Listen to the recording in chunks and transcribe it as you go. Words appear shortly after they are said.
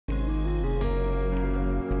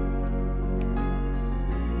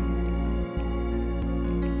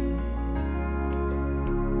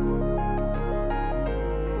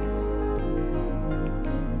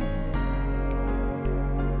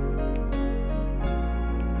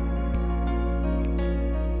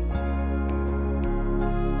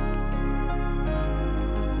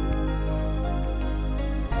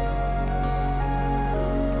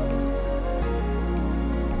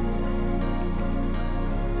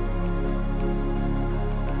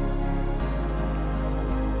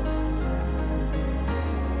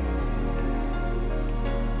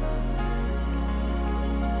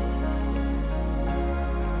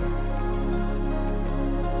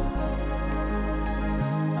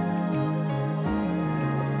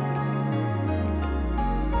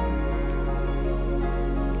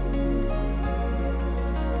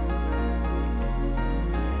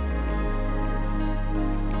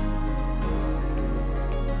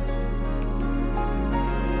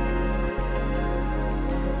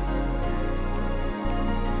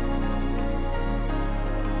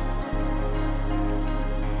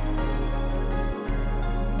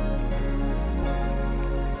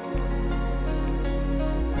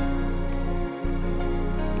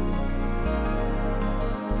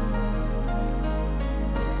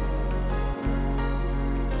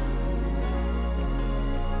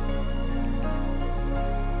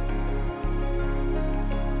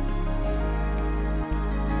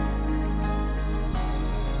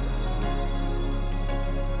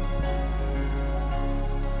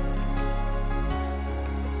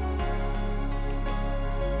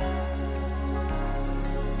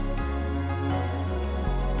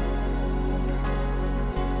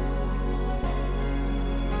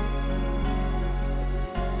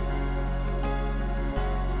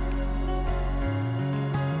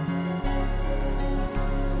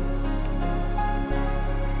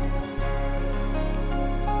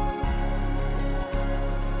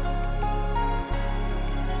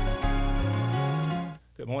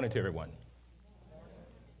morning to everyone.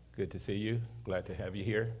 Good to see you. Glad to have you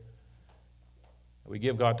here. We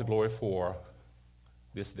give God the glory for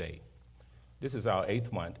this day. This is our eighth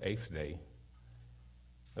day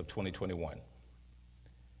of 2021.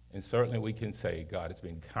 And certainly we can say God has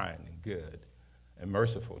been kind and good and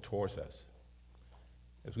merciful towards us.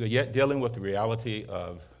 As we're yet dealing with the reality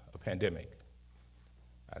of a pandemic,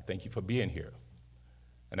 I thank you for being here.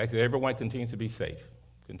 And I say everyone continues to be safe,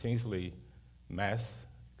 continuously mask,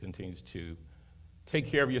 continues to take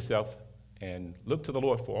care of yourself and look to the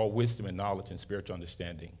Lord for all wisdom and knowledge and spiritual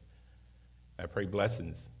understanding. I pray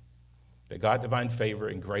blessings, that God divine favor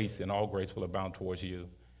and grace and all grace will abound towards you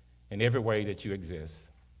in every way that you exist,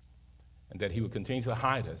 and that he will continue to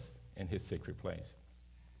hide us in his secret place.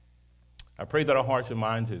 I pray that our hearts and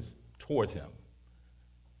minds is towards him,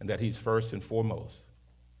 and that he's first and foremost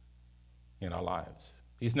in our lives.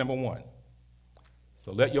 He's number one.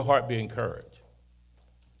 So let your heart be encouraged.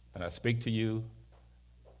 And I speak to you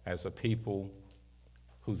as a people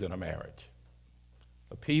who's in a marriage.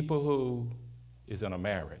 A people who is in a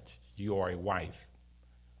marriage. You are a wife.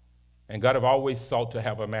 And God have always sought to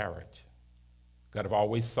have a marriage. God have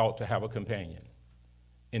always sought to have a companion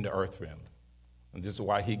in the earth realm. And this is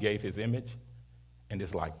why he gave his image and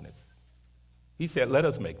his likeness. He said, let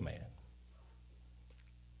us make man.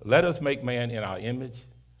 Let us make man in our image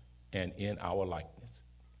and in our likeness,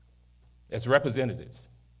 as representatives,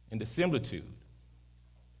 in the similitude,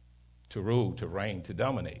 to rule, to reign, to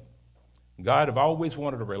dominate. God have always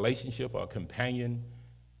wanted a relationship or a companion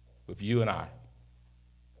with you and I.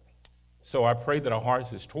 So I pray that our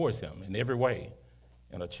hearts is towards him in every way,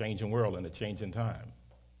 in a changing world, in a changing time.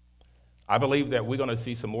 I believe that we're going to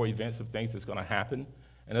see some more events of things that's going to happen,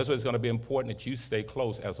 and that's why it's going to be important that you stay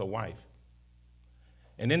close as a wife.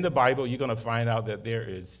 And in the Bible, you're going to find out that there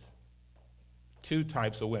is two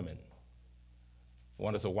types of women.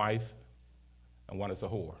 One is a wife, and one is a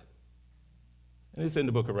whore. And it's in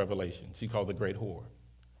the book of Revelation. She called the great whore.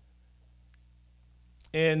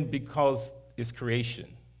 And because it's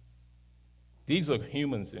creation, these are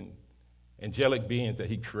humans and angelic beings that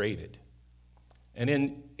he created.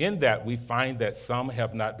 And in that, we find that some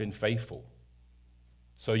have not been faithful.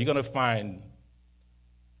 So you're going to find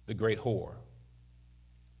the great whore.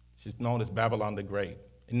 She's known as Babylon the Great.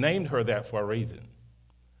 And named her that for a reason.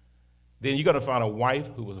 Then you're going to find a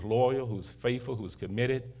wife who was loyal, who was faithful, who was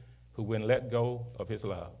committed, who wouldn't let go of his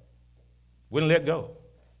love. Wouldn't let go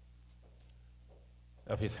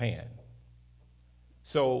of his hand.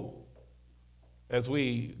 So as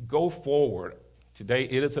we go forward today,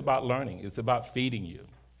 it is about learning. It's about feeding you.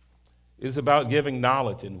 It's about giving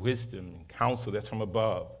knowledge and wisdom and counsel that's from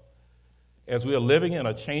above. As we are living in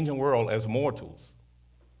a changing world as mortals,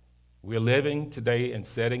 we're living today and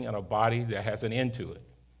setting in a body that has an end to it.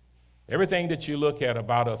 Everything that you look at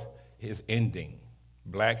about us is ending.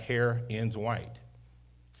 Black hair ends white.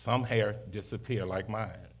 Some hair disappear like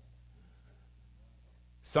mine.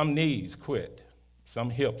 Some knees quit. Some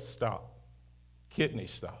hips stop.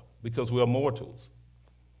 Kidneys stop because we're mortals.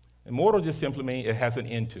 And mortal just simply means it has an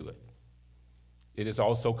end to it. It is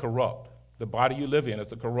also corrupt. The body you live in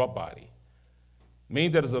is a corrupt body. It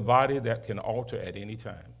means that it's a body that can alter at any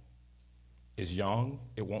time. It's young,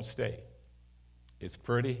 it won't stay. It's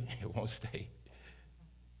pretty, it won't stay.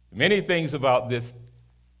 Many things about this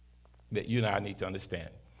that you and I need to understand.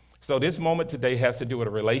 So this moment today has to do with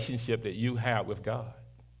a relationship that you have with God.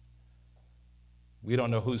 We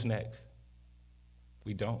don't know who's next.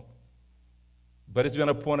 We don't. But it's been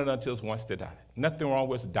appointed unto us once to die. Nothing wrong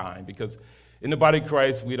with dying, because in the body of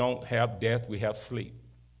Christ, we don't have death, we have sleep.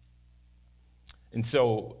 And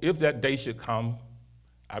so if that day should come,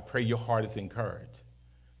 I pray your heart is encouraged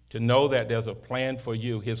to know that there's a plan for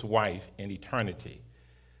you, his wife, in eternity.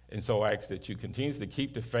 And so I ask that you continue to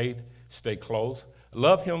keep the faith, stay close,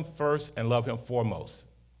 love him first and love him foremost,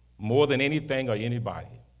 more than anything or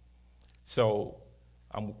anybody. So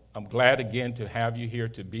I'm glad again to have you here,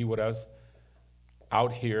 to be with us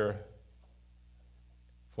out here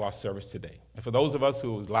for our service today. And for those of us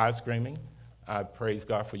who are live streaming, I praise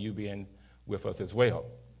God for you being with us as well.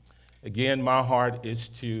 Again, my heart is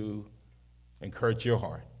to encourage your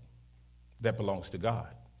heart that belongs to God,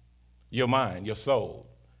 your mind, your soul,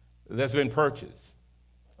 that's been purchased,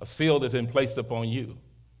 a seal that's been placed upon you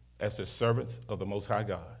as the servants of the Most High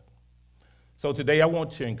God. So today I want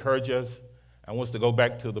to encourage us. I want us to go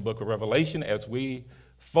back to the book of Revelation as we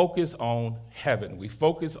focus on heaven. We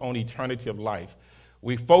focus on eternity of life.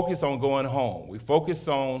 We focus on going home. We focus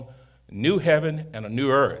on new heaven and a new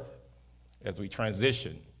earth as we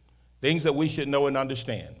transition. Things that we should know and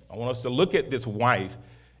understand. I want us to look at this wife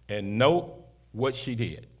and know what she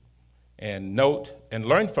did. and note and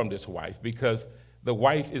learn from this wife, because the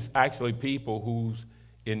wife is actually people who's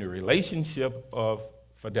in a relationship of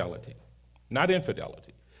fidelity, not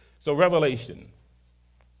infidelity. So Revelation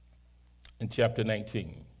in chapter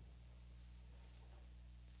 19.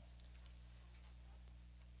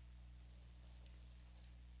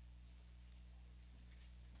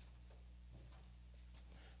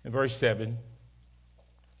 In verse 7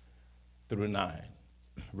 through 9.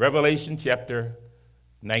 Revelation chapter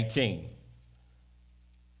 19,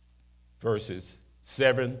 verses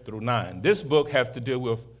 7 through 9. This book has to do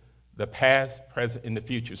with the past, present, and the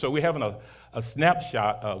future. So we're having a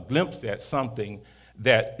snapshot, a glimpse at something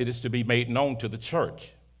that it is to be made known to the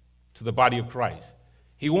church, to the body of Christ.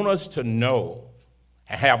 He wants us to know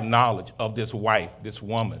and have knowledge of this wife, this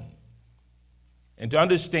woman, and to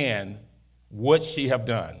understand what she have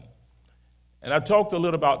done. And I talked a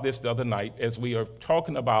little about this the other night as we are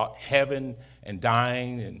talking about heaven and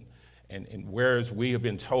dying, and whereas we have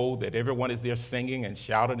been told that everyone is there singing and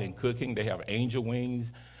shouting and cooking, they have angel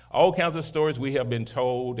wings, all kinds of stories we have been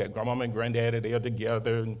told that grandmama and granddaddy, they are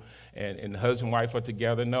together, and husband and wife are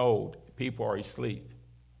together. No, people are asleep.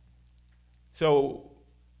 So,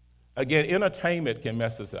 again, entertainment can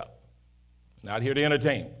mess us up. Not here to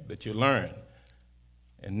entertain, but you learn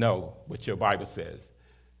and know what your Bible says.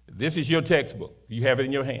 This is your textbook. You have it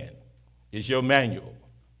in your hand. It's your manual,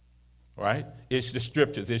 right? It's the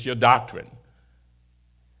scriptures. It's your doctrine.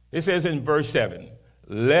 It says in verse 7,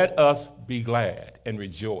 let us be glad and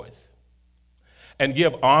rejoice and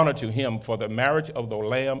give honor to him, for the marriage of the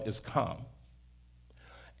Lamb is come,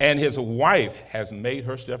 and his wife has made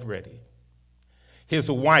herself ready.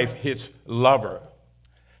 His wife, his lover,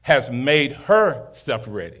 has made herself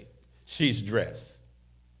ready. She's dressed.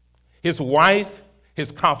 His wife,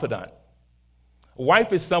 his confidant. A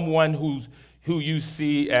wife is someone who you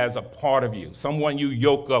see as a part of you, someone you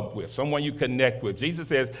yoke up with, someone you connect with. Jesus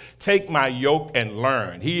says, take my yoke and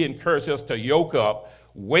learn. He encouraged us to yoke up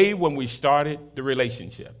way when we started the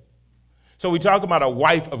relationship. So we talk about a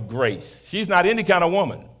wife of grace. She's not any kind of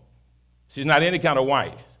woman. She's not any kind of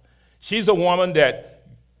wife. She's a woman that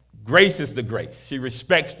graces the grace. She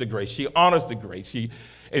respects the grace. She honors the grace.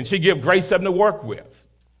 And she gives grace something to work with.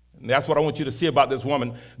 And that's what I want you to see about this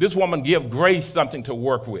woman. This woman gives grace something to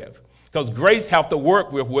work with, because grace have to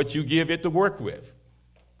work with what you give it to work with.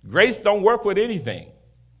 Grace don't work with anything,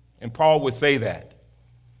 and Paul would say that.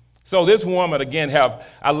 So this woman, again,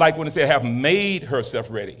 I like when it said have made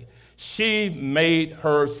herself ready. She made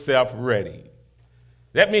herself ready.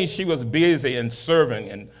 That means she was busy in serving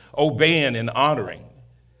and obeying and honoring.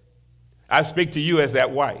 I speak to you as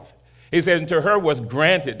that wife. He says, and to her was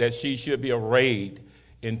granted that she should be arrayed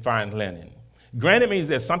in fine linen. Granted means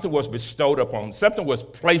that something was bestowed upon, something was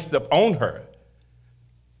placed upon her,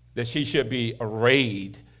 that she should be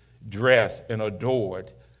arrayed, dressed, and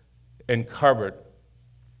adored, and covered.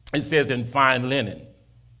 It says in fine linen.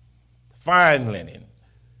 Fine linen.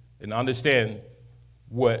 And understand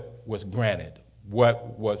what was granted,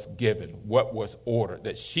 what was given, what was ordered,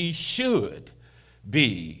 that she should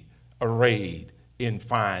be arrayed in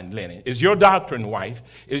fine linen. Is your doctrine, wife?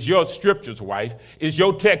 Is your scriptures, wife? Is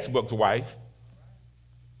your textbook's wife?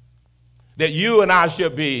 That you and I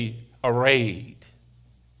should be arrayed.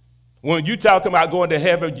 When you talk about going to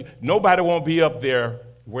heaven, nobody won't be up there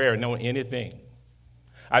wearing anything.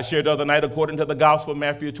 I shared the other night, according to the gospel,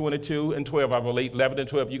 Matthew 22 and 12, I believe, 11 and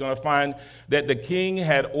 12, you're going to find that the king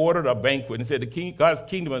had ordered a banquet and said God's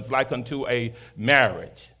kingdom is like unto a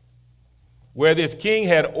marriage, where this king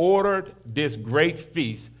had ordered this great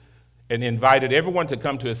feast and invited everyone to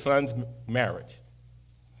come to his son's marriage.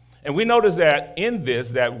 And we notice that in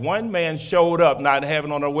this, that one man showed up not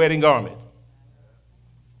having on a wedding garment,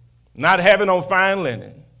 not having on fine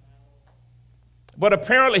linen. But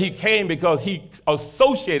apparently he came because he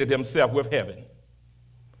associated himself with heaven.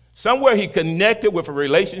 Somewhere he connected with a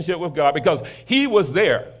relationship with God because he was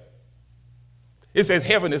there. It says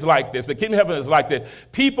heaven is like this. The kingdom of heaven is like that.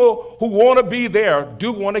 People who want to be there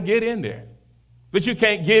do want to get in there. But you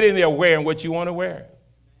can't get in there wearing what you want to wear.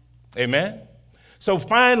 Amen? So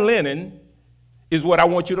fine linen is what I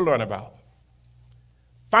want you to learn about.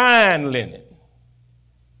 Fine linen.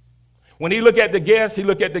 When he looked at the guests, he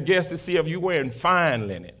looked at the guests to see if you're wearing fine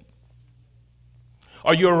linen.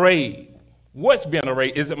 Are you arrayed? What's being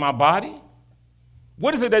arrayed? Is it my body?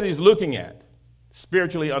 What is it that he's looking at?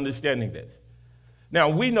 Spiritually understanding this. Now,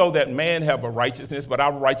 we know that man have a righteousness, but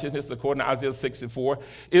our righteousness, according to Isaiah 64,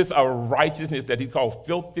 is a righteousness that he called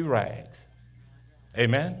filthy rags.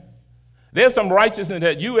 Amen? There's some righteousness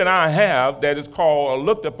that you and I have that is called or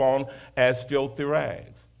looked upon as filthy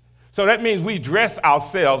rags. So that means we dress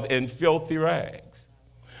ourselves in filthy rags.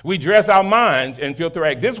 We dress our minds in filthy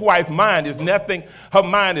rags. This wife's mind is nothing. Her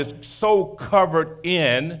mind is so covered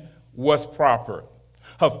in what's proper.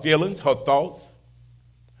 Her feelings, her thoughts,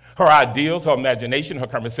 her ideals, her imagination, her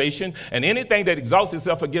conversation, and anything that exalts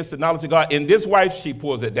itself against the knowledge of God. In this wife, she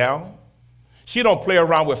pulls it down. She don't play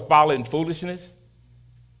around with folly and foolishness.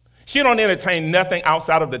 She don't entertain nothing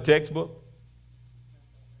outside of the textbook.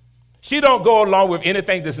 She don't go along with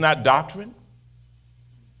anything that's not doctrine.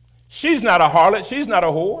 She's not a harlot. She's not a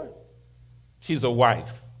whore. She's a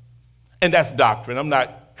wife. And that's doctrine. I'm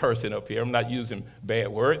not cursing up here. I'm not using bad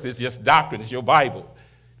words. It's just doctrine. It's your Bible.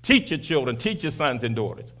 Teach your children. Teach your sons and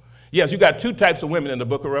daughters. Yes, you got two types of women in the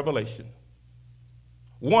book of Revelation.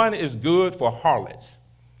 One is good for harlots,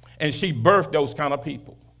 and she birthed those kind of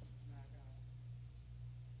people.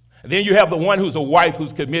 And then you have the one who's a wife,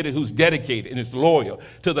 who's committed, who's dedicated, and is loyal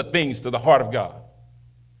to the things, to the heart of God.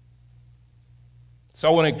 So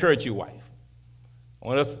I want to encourage you, wife. I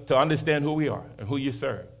want us to understand who we are and who you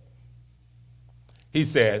serve. He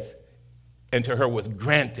says, and to her was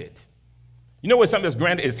granted. You know what something that's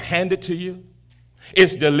granted is handed to you?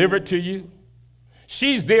 It's delivered to you.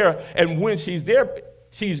 She's there, and when she's there,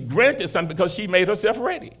 she's granted something because she made herself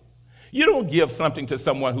ready. You don't give something to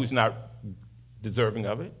someone who's not deserving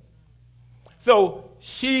of it. So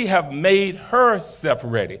she have made herself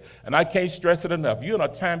ready. And I can't stress it enough. You're in a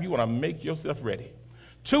time you want to make yourself ready.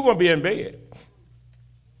 Two going to be in bed.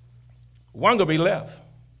 One going to be left,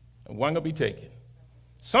 and one going to be taken.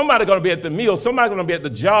 Somebody going to be at the meal. Somebody going to be at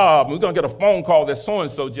the job. We're going to get a phone call that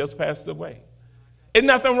so-and-so just passed away. Ain't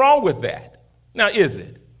nothing wrong with that. Now, is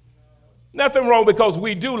it? Nothing wrong, because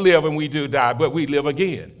we do live and we do die, but we live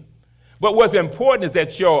again. But what's important is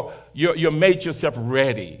that you made yourself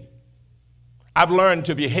ready. I've learned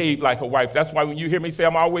to behave like a wife. That's why when you hear me say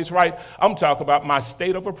I'm always right, I'm talking about my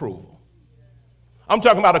state of approval. I'm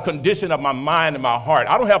talking about a condition of my mind and my heart.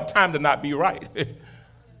 I don't have time to not be right.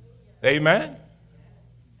 Amen?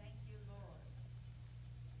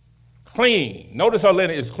 Clean. Notice her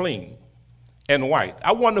linen is clean and white.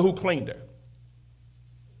 I wonder who cleaned her.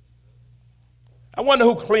 I wonder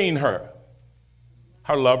who cleaned her.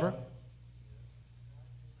 Her lover.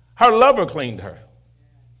 Her lover cleaned her.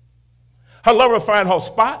 Her lover find her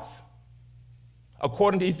spots,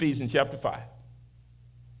 according to Ephesians chapter 5.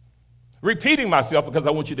 Repeating myself because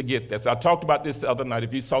I want you to get this. I talked about this the other night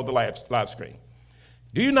if you saw the live screen.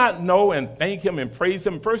 Do you not know and thank him and praise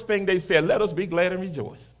him? First thing they said, let us be glad and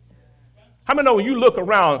rejoice. How many know when you look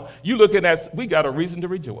around, you looking at, we got a reason to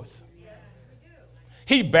rejoice. Yes, we do.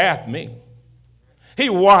 He bathed me. He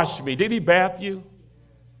washed me. Did he bath you?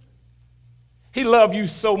 He loved you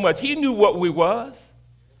so much. He knew what we was,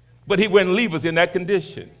 but he wouldn't leave us in that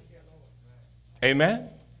condition. Amen?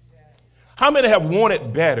 How many have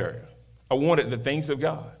wanted better or wanted the things of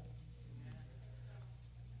God?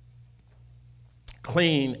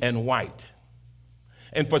 Clean and white.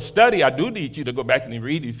 And for study, I do need you to go back and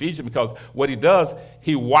read Ephesians, because what he does,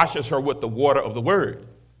 he washes her with the water of the word.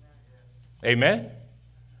 Amen?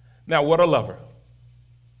 Now, what a lover.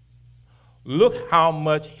 Look how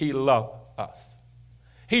much he loved us.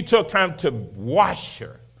 He took time to wash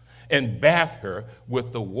her and bath her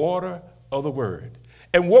with the water of the word.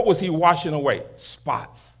 And what was he washing away?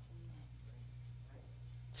 Spots.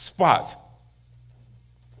 Spots.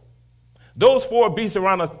 Those four beasts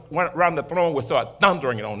around the throne would start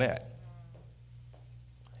thundering on that.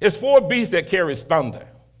 It's four beasts that carries thunder.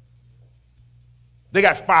 They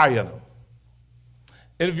got fire in them.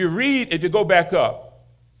 And if you go back up,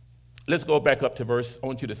 let's go back up to verse, I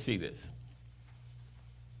want you to see this.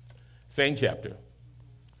 Same chapter.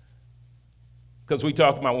 Because we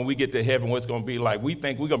talk about when we get to heaven, what it's going to be like. We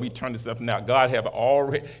think we're going to be turning stuff now. God have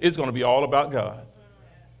already, it's going to be all about God.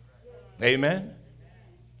 Amen?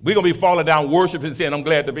 We're going to be falling down, worshiping, and saying, I'm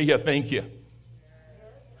glad to be here. Thank you.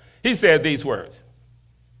 He said these words.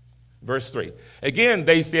 Verse 3. Again,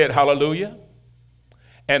 they said, hallelujah.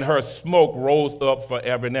 And her smoke rose up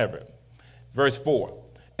forever and ever. Verse 4.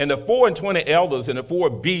 And the 24 elders and the four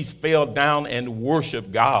beasts fell down and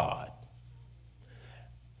worshiped God.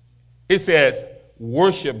 It says,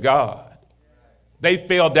 worship God. They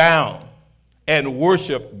fell down and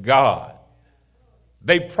worshiped God.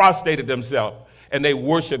 They prostrated themselves and they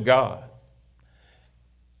worship God.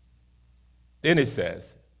 Then it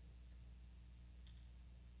says,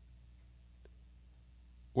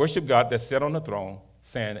 worship God that sat on the throne,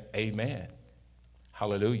 saying, amen,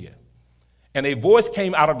 hallelujah. And a voice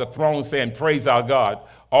came out of the throne saying, praise our God,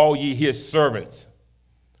 all ye his servants.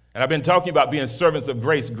 And I've been talking about being servants of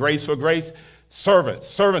grace, grace for grace,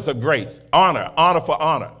 servants of grace, honor for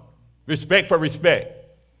honor, respect for respect.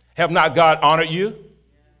 Have not God honored you?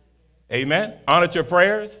 Amen. Honored your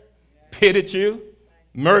prayers, pitied you,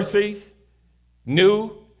 mercies,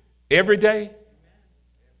 new every day.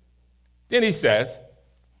 Then he says,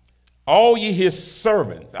 all ye his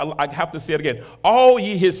servants, I have to say it again, all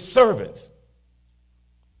ye his servants,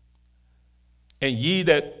 and ye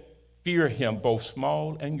that fear him, both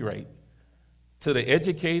small and great, to the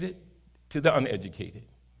educated, to the uneducated,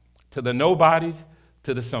 to the nobodies,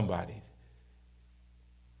 to the somebodies.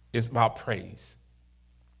 It's about praise.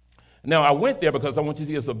 Now, I went there because I want you to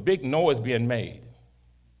see there's a big noise being made.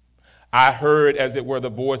 I heard, as it were, the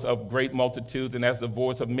voice of great multitudes, and as the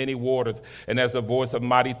voice of many waters, and as the voice of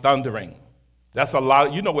mighty thundering. That's a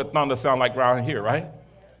lot. You know what thunder sounds like around here, right?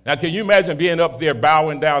 Now, can you imagine being up there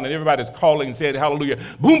bowing down and everybody's calling and saying hallelujah,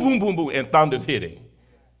 boom, boom, boom, boom, and thunder's hitting?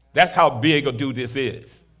 That's how big a do this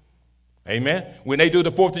is. Amen? When they do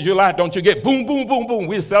the 4th of July, don't you get boom, boom, boom, boom?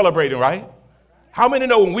 We're celebrating, right? How many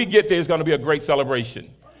know when we get there, it's going to be a great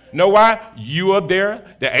celebration? Know why? You are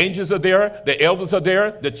there, the angels are there, the elders are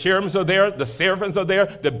there, the cherubims are there, the seraphims are there,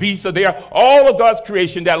 the beasts are there. All of God's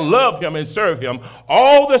creation that love him and serve him,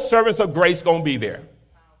 all the servants of grace going to be there.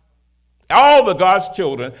 All of God's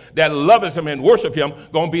children that love him and worship him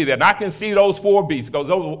going to be there. And I can see those 4 beasts because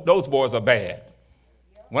those boys are bad.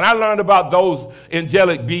 When I learned about those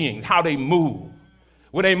angelic beings, how they move,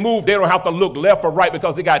 when they move, they don't have to look left or right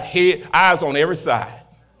because they got eyes on every side.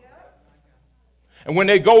 And when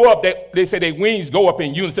they go up, they say their wings go up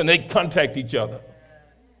in unison. They contact each other.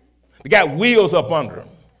 They got wheels up under them.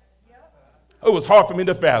 It was hard for me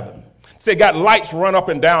to fathom. They got lights run up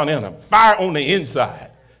and down in them, fire on the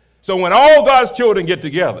inside. So when all God's children get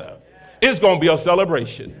together, it's going to be a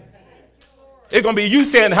celebration. It's going to be you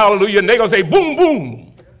saying hallelujah, and they're going to say boom,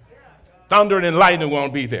 boom. Thunder and lightning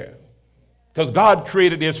won't be there. Because God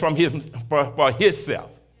created this for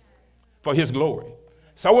himself, for his glory.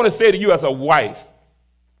 So I want to say to you as a wife,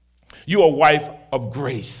 you're a wife of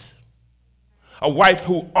grace, a wife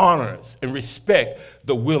who honors and respects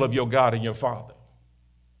the will of your God and your Father,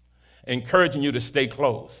 encouraging you to stay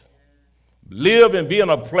close. Live and be in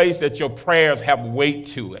a place that your prayers have weight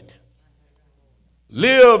to it.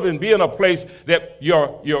 Live and be in a place that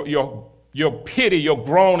your pity, your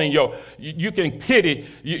groaning, you can pity,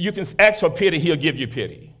 you can ask for pity, he'll give you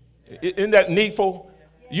pity. Isn't that needful?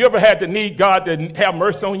 You ever had to need God to have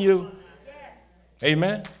mercy on you?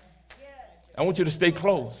 Amen? I want you to stay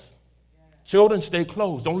close. Children, stay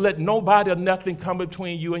close. Don't let nobody or nothing come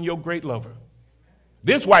between you and your great lover.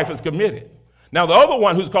 This wife is committed. Now, the other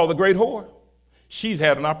one, who's called the great whore, she's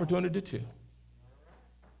had an opportunity too.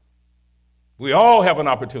 We all have an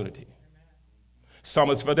opportunity.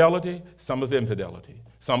 Some is fidelity, some is infidelity.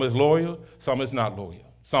 Some is loyal, some is not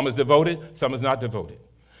loyal. Some is devoted, some is not devoted.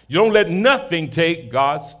 You don't let nothing take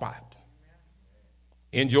God's spot.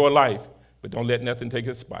 Enjoy life, but don't let nothing take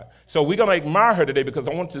his spot. So we're going to admire her today because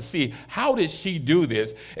I want to see how did she do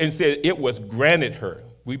this, and said it was granted her.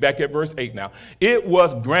 We back at verse 8 now. It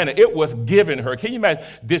was granted. It was given her. Can you imagine?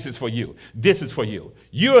 This is for you. This is for you.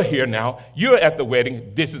 You're here now. You're at the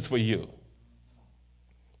wedding. This is for you.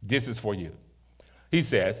 This is for you. He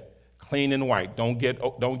says, clean and white. Don't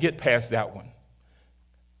get past that one.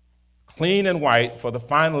 Clean and white for the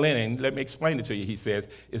fine linen. Let me explain it to you. He says,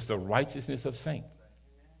 it's the righteousness of saints.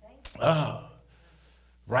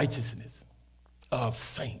 Righteousness of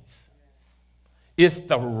saints. It's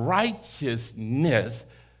the righteousness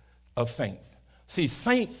of saints. See,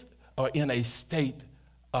 saints are in a state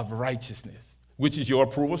of righteousness, which is your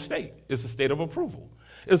approval state. It's a state of approval.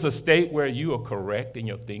 It's a state where you are correct in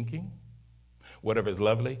your thinking, whatever is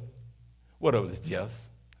lovely, whatever is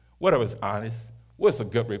just, whatever is honest, what's a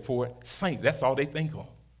good report. Saints, that's all they think on.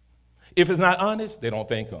 If it's not honest, they don't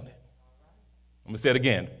think on it. I'm going to say it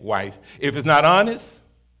again, wife. If it's not honest,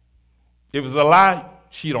 if it's a lie,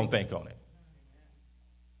 she don't think on it.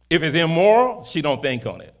 If it's immoral, she don't think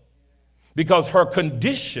on it. Because her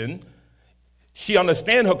condition, she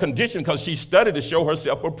understands her condition because she studied to show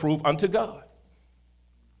herself approved unto God.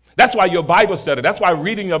 That's why your Bible study, that's why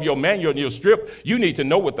reading of your manual and your strip, you need to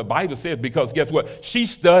know what the Bible says, because guess what? She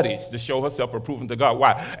studies to show herself approved unto God.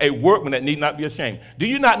 Why? A workman that need not be ashamed. Do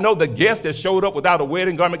you not know the guest that showed up without a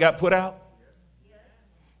wedding garment got put out?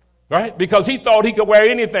 Right? Because he thought he could wear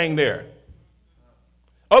anything there.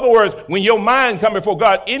 In other words, when your mind comes before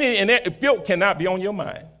God, filth cannot be on your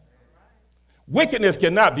mind. Wickedness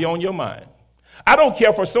cannot be on your mind. I don't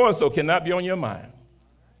care for so-and-so cannot be on your mind.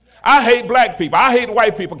 I hate black people. I hate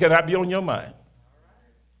white people cannot be on your mind.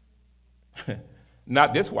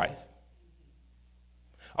 Not this wife.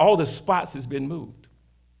 All the spots has been moved.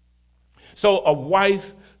 So a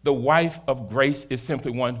wife The wife of grace is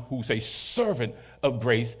simply one who's a servant of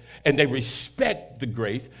grace, and they respect the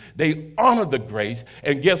grace, they honor the grace,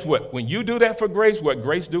 and guess what? When you do that for grace, what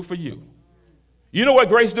grace do for you? You know what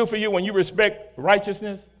grace do for you when you respect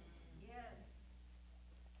righteousness? Yes.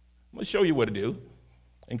 I'm going to show you what to do.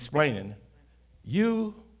 Explaining.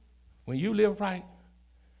 When you live right,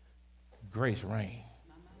 grace reigns.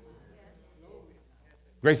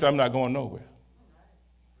 Grace, I'm not going nowhere.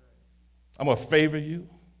 I'm going to favor you.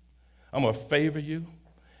 I'm going to favor you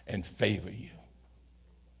and favor you.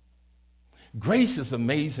 Grace is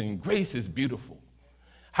amazing. Grace is beautiful.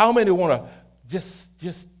 How many want to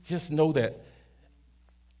just know that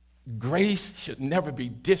grace should never be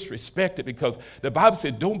disrespected, because the Bible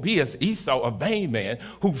said, don't be as Esau, a vain man,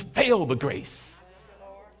 who failed the grace.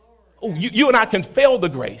 Oh, you and I can fail the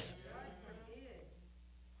grace.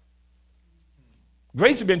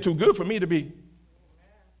 Grace has been too good for me to be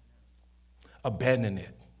abandoning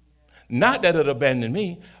it. Not that it abandoned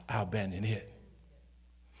me, I abandoned it.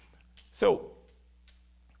 So,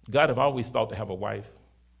 God have always thought to have a wife.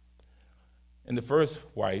 And the first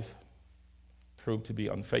wife proved to be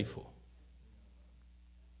unfaithful.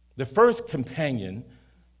 The first companion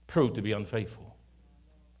proved to be unfaithful.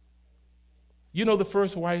 You know the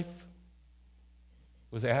first wife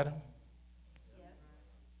was Adam? Yes.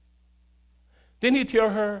 Didn't he tell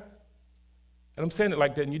her, and I'm saying it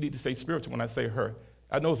like that, and you need to say spiritual when I say her.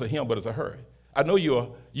 I know it's a him, but it's a her. I know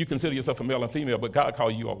you consider yourself a male and female, but God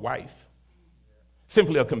called you a wife.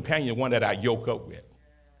 Simply a companion, one that I yoke up with.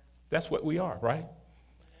 That's what we are, right?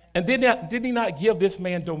 And did he not give this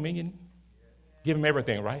man dominion? Give him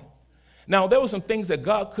everything, right? Now, there were some things that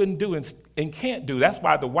God couldn't do and can't do. That's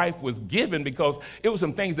why the wife was given, because it was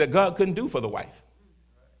some things that God couldn't do for the wife.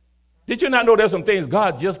 Did you not know there's some things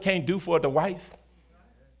God just can't do for the wife?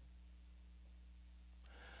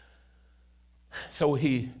 So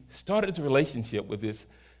he started the relationship with this,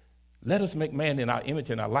 let us make man in our image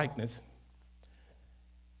and our likeness,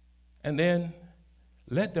 and then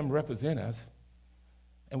let them represent us.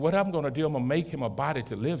 And what I'm going to do, I'm going to make him a body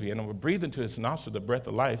to live in. I'm going to breathe into his nostril the breath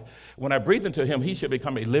of life. When I breathe into him, he should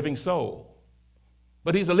become a living soul.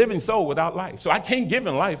 But he's a living soul without life. So I can't give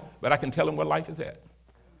him life, but I can tell him where life is at.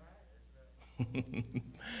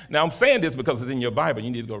 Now, I'm saying this because it's in your Bible.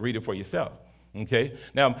 You need to go read it for yourself. Okay?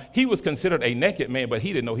 Now, he was considered a naked man, but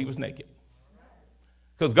he didn't know he was naked.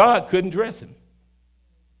 Because God couldn't dress him.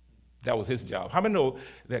 That was his job. How many know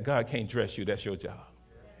that God can't dress you? That's your job.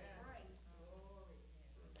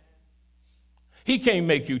 He can't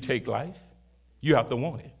make you take life. You have to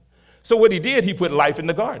want it. So what he did, he put life in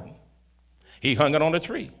the garden. He hung it on a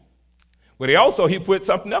tree. But he put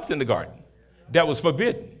something else in the garden that was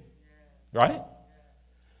forbidden. Right?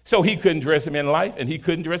 So he couldn't dress him in life, and he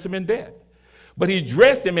couldn't dress him in death. But he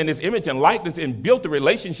dressed him in his image and likeness and built a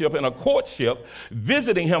relationship and a courtship,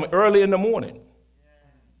 visiting him early in the morning.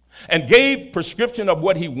 And gave prescription of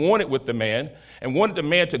what he wanted with the man, and wanted the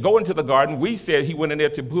man to go into the garden. We said he went in there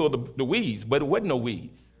to pull the weeds, but it wasn't no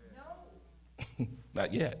weeds. No.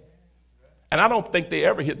 Not yet. And I don't think they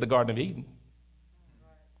ever hit the Garden of Eden.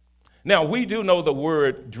 Now, we do know the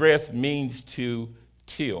word dress means to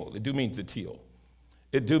till. It do means to till.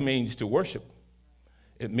 It do means to worship.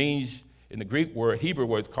 It means, in the Greek word, Hebrew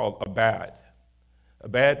word, it's called abad.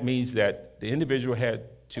 Abad means that the individual had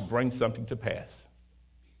to bring something to pass.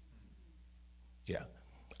 Yeah.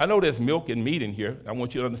 I know there's milk and meat in here. I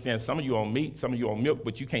want you to understand, some of you on meat, some of you on milk,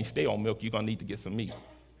 but you can't stay on milk. You're going to need to get some meat.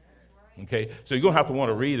 Okay? So you're going to have to want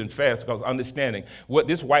to read and fast, because understanding what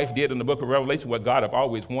this wife did in the book of Revelation, what God have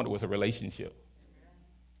always wanted was a relationship.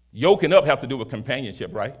 Yoking up have to do with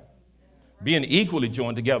companionship, right? Being equally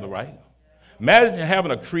joined together, right? Imagine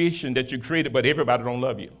having a creation that you created, but everybody don't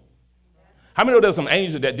love you. How many know there's some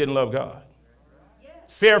angels that didn't love God?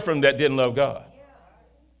 Seraphim that didn't love God.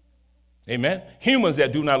 Amen? Humans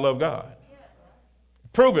that do not love God.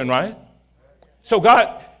 Proven, right? So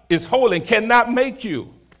God is holy and cannot make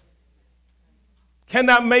you.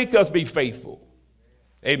 Cannot make us be faithful.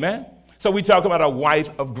 Amen? So we talk about a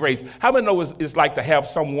wife of grace. How many know it's like to have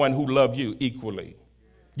someone who loves you equally?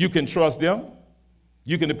 You can trust them,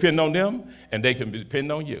 you can depend on them, and they can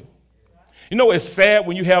depend on you. You know, it's sad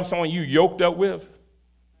when you have someone you yoked up with,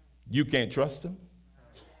 you can't trust them,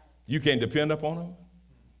 you can't depend upon them.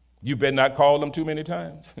 You better not call them too many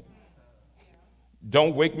times.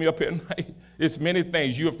 Don't wake me up at night. It's many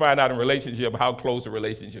things you'll find out in relationship how close a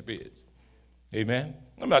relationship is. Amen?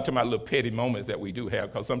 I'm not talking about little petty moments that we do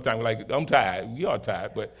have, because sometimes we're like, I'm tired. We are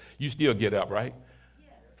tired, but you still get up, right?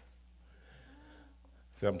 Yes.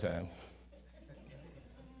 Sometimes.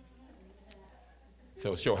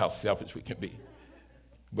 So show how selfish we can be.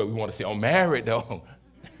 But we want to say, I'm married, though.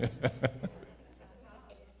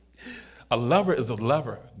 A lover is a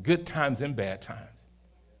lover, good times and bad times.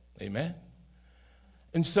 Amen?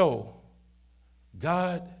 And so,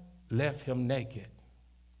 God left him naked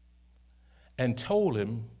and told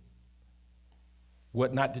him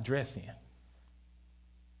what not to dress in.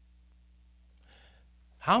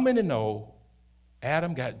 How many know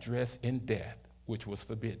Adam got dressed in death, which was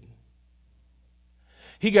forbidden?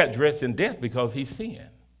 He got dressed in death because he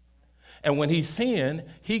sinned. And when he sinned,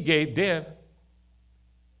 he gave death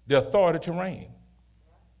the authority to reign.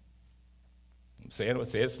 I'm saying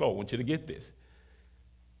it slow. I want you to get this.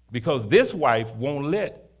 Because this wife won't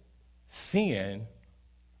let sin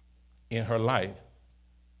in her life,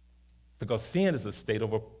 because sin is a state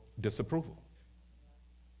of disapproval.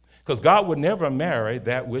 Because God would never marry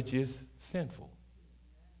that which is sinful.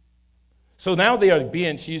 So now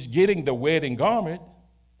she's getting the wedding garment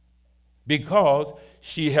because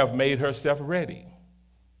she have made herself ready.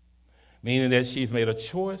 Meaning that she's made a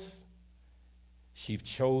choice, she's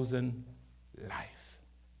chosen life.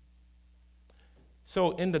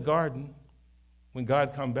 So in the garden, when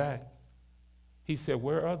God come back, he said,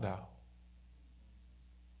 where art thou?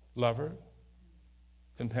 Lover,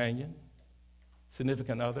 companion,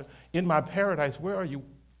 significant other. In my paradise, where are you?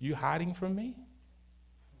 You hiding from me?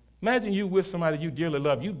 Imagine you with somebody you dearly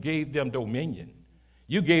love. You gave them dominion.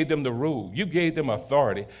 You gave them the rule. You gave them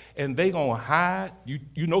authority. And they going to hide.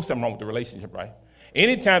 You know something wrong with the relationship, right?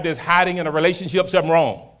 Anytime there's hiding in a relationship, something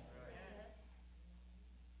wrong.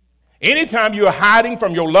 Anytime you're hiding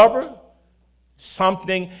from your lover,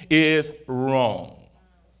 something is wrong.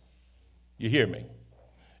 You hear me?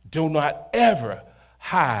 Do not ever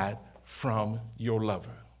hide from your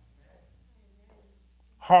lover.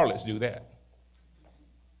 Harlots do that.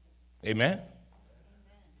 Amen?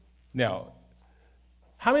 Now,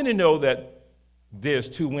 how many know that there's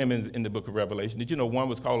two women in the book of Revelation? Did you know one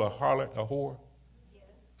was called a harlot, a whore? Yes.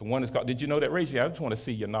 And one is called, did you know that, Rachel? I just want to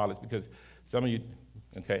see your knowledge because some of you,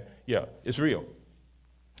 okay, yeah, it's real.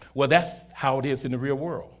 Well, that's how it is in the real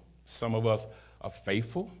world. Some of us are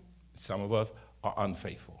faithful, some of us are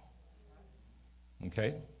unfaithful.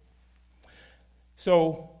 Okay?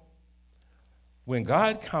 So, when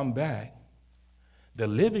God come back, the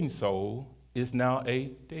living soul is now a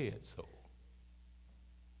dead soul.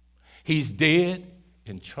 He's dead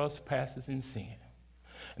in trespasses and sin.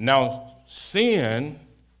 Now, sin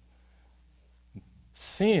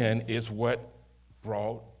is what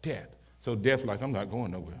brought death. So death, like, I'm not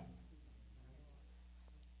going nowhere.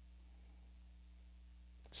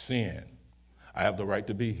 Sin. I have the right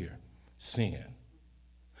to be here. Sin.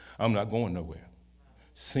 I'm not going nowhere.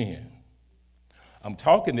 Sin. I'm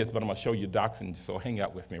talking this, but I'm going to show you doctrine, so hang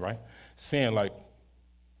out with me, right? Sin, like,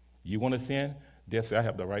 you want to sin? Death says, I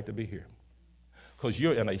have the right to be here. Because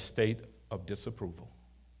you're in a state of disapproval.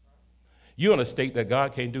 You're in a state that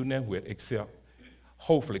God can't do nothing with except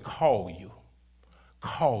hopefully call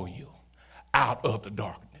you out of the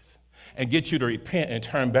darkness and get you to repent and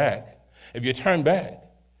turn back. If you turn back,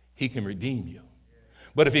 he can redeem you.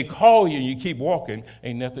 But if he call you and you keep walking,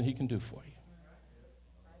 ain't nothing he can do for you.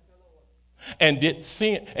 And did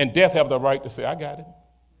sin and death have the right to say, I got it.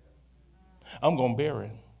 I'm going to bury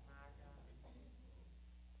him.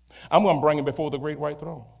 I'm going to bring him before the great white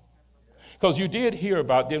throne. Because you did hear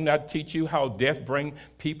about, didn't I teach you how death bring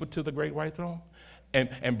people to the great white throne?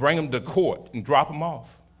 And bring them to court and drop them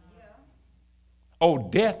off. Yeah. Oh,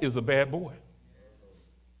 death is a bad boy.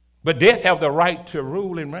 But death have the right to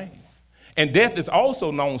rule and reign. And death is also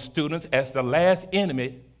known, students, as the last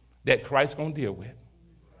enemy that Christ's going to deal with.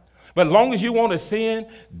 But as long as you want to sin,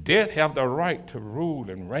 death have the right to rule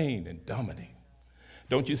and reign and dominate.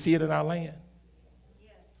 Don't you see it in our land?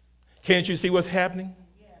 Yes. Can't you see what's happening?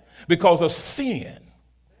 Yes. Because of sin.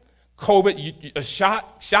 COVID, a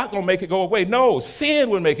shot gonna make it go away. No, sin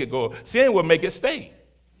will make it go. Sin will make it stay.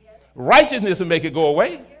 Yes. Righteousness will make it go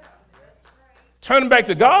away. Yeah. Turning back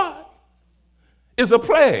to God is a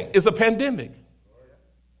plague. It's a pandemic.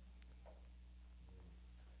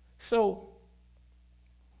 So,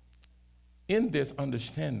 in this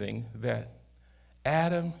understanding that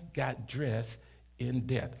Adam got dressed in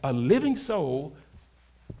death, a living soul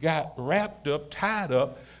got wrapped up, tied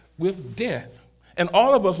up with death. And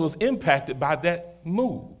all of us was impacted by that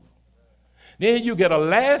move. Then you get a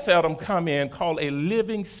last Adam come in called a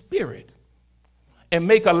living spirit and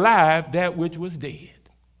make alive that which was dead.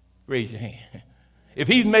 Raise your hand. If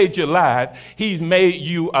he's made you alive, he's made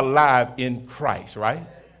you alive in Christ, right?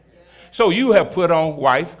 So you have put on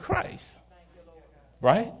wife Christ,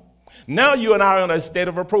 right? Now you and I are in a state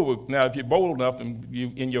of approval. Now if you're bold enough and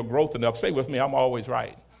you in your growth enough, say with me, I'm always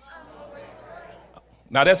right.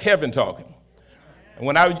 Now that's heaven talking. And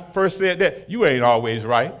when I first said that, you ain't always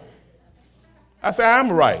right. I said,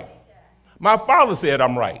 I'm right. My father said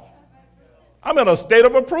I'm right. I'm in a state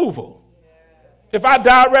of approval. If I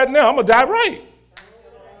die right now, I'm going to die right.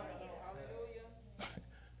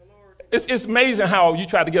 It's amazing how you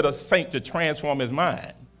try to get a saint to transform his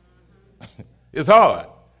mind. It's hard.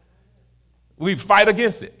 We fight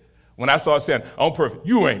against it. When I start saying, I'm perfect,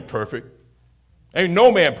 you ain't perfect. Ain't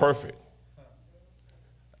no man perfect.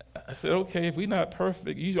 I said, okay, if we're not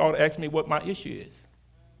perfect, you ought to ask me what my issue is.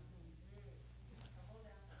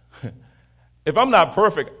 If I'm not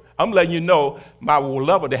perfect, I'm letting you know my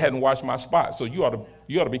lover that hadn't washed my spot. So you ought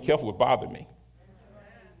to be careful with bothering me.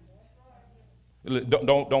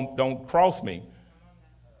 Don't cross me.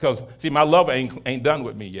 Because, see, my lover ain't done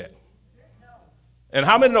with me yet. And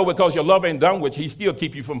how many know because your love ain't done with you, he still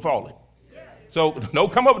keep you from falling? So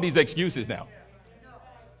don't come up with these excuses now.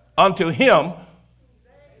 Unto him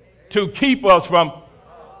to keep us from.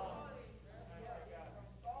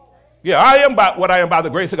 Yeah, I am by what I am by the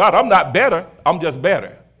grace of God. I'm not better. I'm just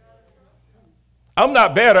better. I'm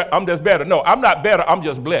not better. I'm just better. No, I'm not better. I'm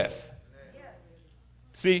just blessed.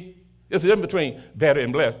 See, there's a difference between better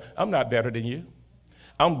and blessed. I'm not better than you.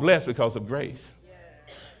 I'm blessed because of grace.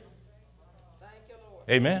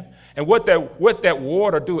 Amen. And what that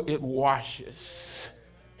water do, it washes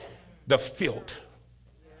the filth.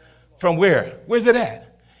 From where? Where's it at?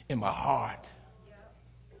 In my heart.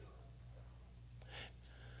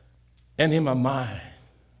 And in my mind.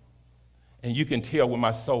 And you can tell when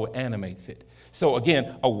my soul animates it. So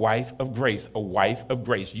again, a wife of grace, a wife of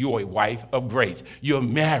grace. You're a wife of grace. You're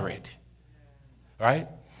married. Right?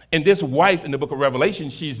 And this wife in the book of Revelation,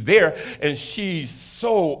 she's there and she's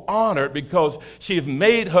so honored because she's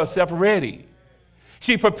made herself ready.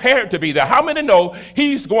 She prepared to be there. How many know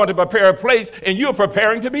he's going to prepare a place and you're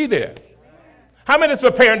preparing to be there? How many is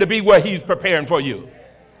preparing to be where he's preparing for you?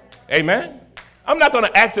 Amen? I'm not going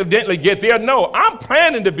to accidentally get there. No, I'm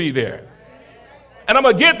planning to be there. And I'm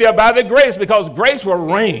going to get there by the grace because grace will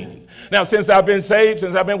reign. Now, since I've been saved,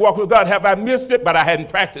 since I've been walking with God, have I missed it? But I hadn't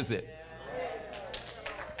practiced it.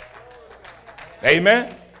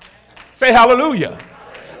 Amen. Say hallelujah.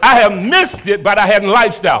 I have missed it, but I hadn't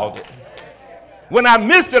lifestyled it. When I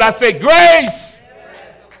missed it, I say grace.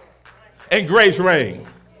 And grace reigns.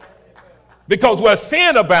 Because where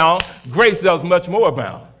sin abounds, grace does much more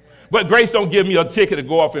abound. But grace don't give me a ticket to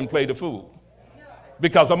go off and play the fool.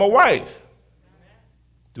 Because I'm a wife.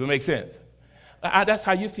 Do it make sense? That's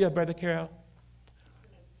how you feel, Brother Carroll?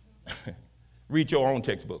 Read your own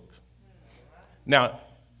textbook. Now,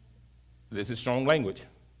 this is strong language.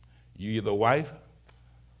 You either a wife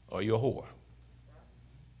or you're a whore.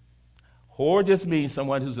 Whore just means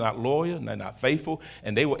someone who's not loyal, and they're not faithful,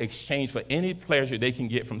 and they will exchange for any pleasure they can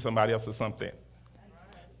get from somebody else or something.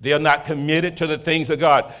 They're not committed to the things of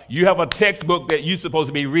God. You have a textbook that you're supposed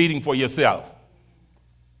to be reading for yourself.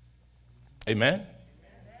 Amen?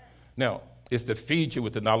 Now, it's to feed you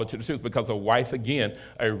with the knowledge of the truth because a wife, again,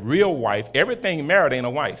 a real wife, everything married ain't a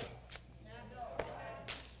wife.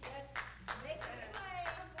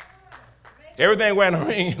 Everything wearing a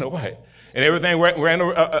ring ain't a wife. And everything wearing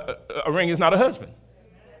a ring is not a husband.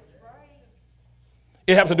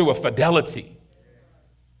 It has to do with fidelity.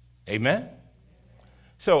 Amen?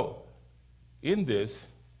 So, in this,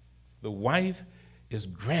 the wife is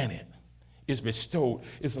granted, is bestowed.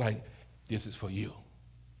 It's like, this is for you.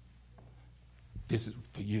 This is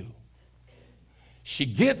for you. She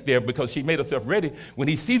gets there because she made herself ready. When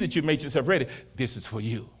he sees that you made yourself ready, this is for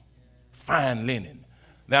you. Fine linen.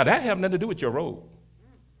 Now, that has nothing to do with your robe.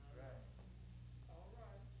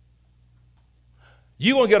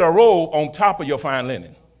 You're going to get a robe on top of your fine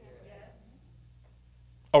linen.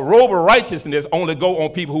 A robe of righteousness only go on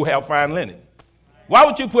people who have fine linen. Why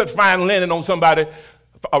would you put fine linen on somebody,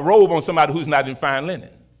 a robe on somebody who's not in fine linen?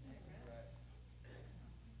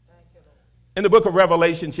 In the book of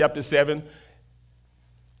Revelation, chapter 7,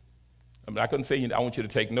 I'm not going to say I want you to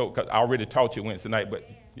take note because I already taught you Wednesday night, but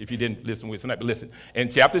if you didn't listen Wednesday night, but listen. In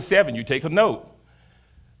chapter 7, you take a note.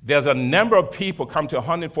 There's a number of people come to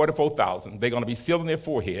 144,000. They're going to be sealed on their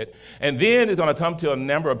forehead. And then it's going to come to a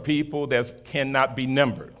number of people that cannot be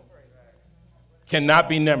numbered. Cannot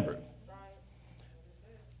be numbered.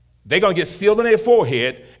 They're going to get sealed on their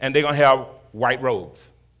forehead, and they're going to have white robes.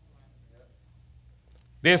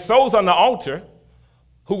 There's souls on the altar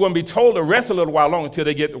who are going to be told to rest a little while longer until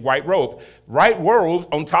they get the white robe. White robes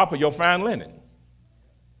on top of your fine linen.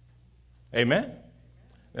 Amen?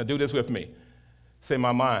 Now do this with me. Say,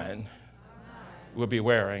 my mind will be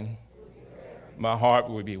wearing. My heart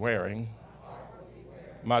will be wearing.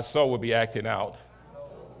 My soul will be acting out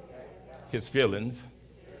his feelings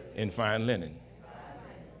in fine linen.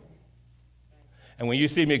 And when you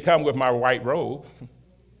see me come with my white robe,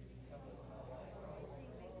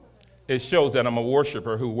 it shows that I'm a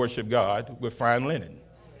worshiper who worship God with fine linen.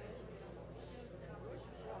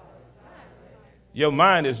 Your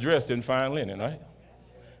mind is dressed in fine linen, right?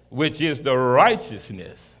 Which is the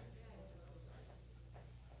righteousness.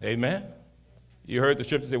 Amen? You heard the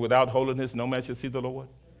scripture say, without holiness, no man shall see the Lord.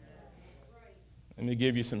 Let me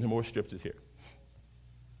give you some more scriptures here.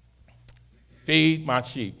 Feed my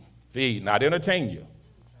sheep. Feed, not entertain you.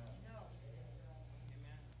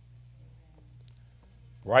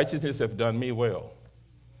 Righteousness have done me well.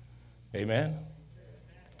 Amen?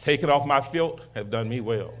 Taking off my filth have done me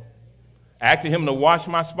well. Asking him to wash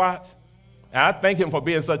my spots. And I thank him for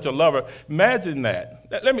being such a lover. Imagine that.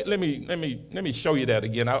 Let me show you that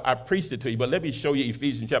again. I preached it to you, but let me show you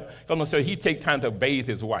Ephesians chapter. Because so he take time to bathe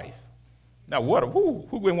his wife. Now, who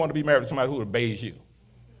would want to be married to somebody who would bathe you?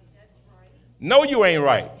 That's right. No, you ain't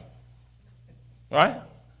right. Right?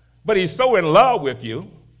 But he's so in love with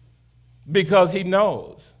you because he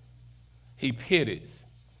knows, he pities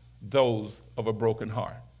those of a broken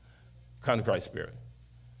heart, contrite spirit.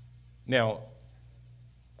 Now,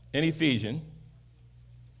 in Ephesians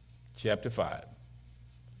chapter 5,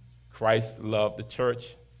 Christ loved the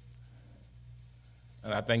church,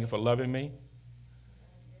 and I thank him for loving me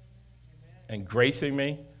and gracing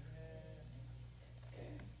me.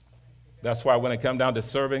 That's why when it comes down to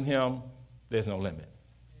serving him, there's no limit.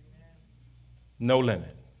 No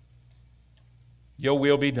limit. Your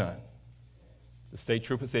will be done. The state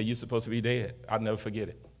trooper said, you're supposed to be dead. I'll never forget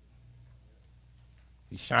it.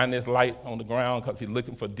 He shined his light on the ground because he's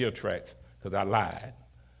looking for deer tracks, because I lied.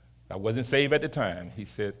 I wasn't saved at the time. He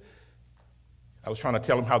said, I was trying to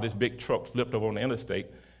tell him how this big truck flipped over on the interstate,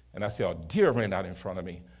 and I said, a deer ran out in front of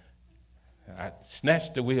me. And I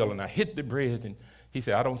snatched the wheel, and I hit the bridge, and he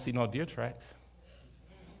said, I don't see no deer tracks,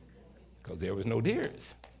 because there was no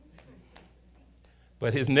deers.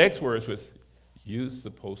 But his next words was, you're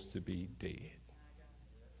supposed to be dead.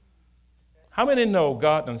 How many know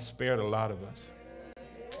God done spared a lot of us?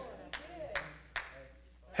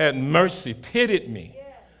 Had mercy, pitied me.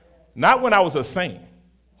 Not when I was a saint,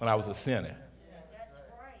 when I was a sinner.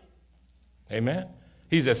 Amen?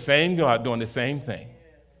 He's the same God doing the same thing.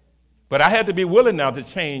 But I had to be willing now to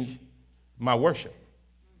change my worship.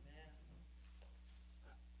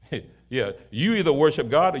 Yeah, you either worship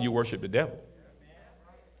God or you worship the devil.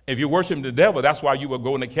 If you worship the devil, that's why you will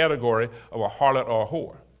go in the category of a harlot or a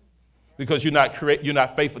whore. Because you're not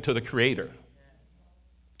faithful to the Creator.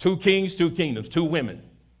 2 kings, 2 kingdoms, 2 women,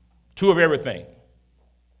 2 of everything.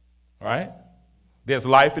 All right? There's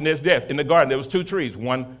life and there's death. In the garden, there was 2 trees.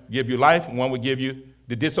 One give you life, and one would give you,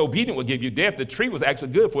 the disobedient would give you death. The tree was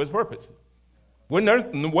actually good for its purpose. There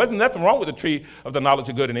wasn't nothing wrong with the tree of the knowledge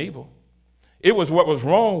of good and evil. It was what was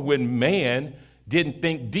wrong when man didn't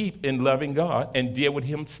think deep in loving God and deal with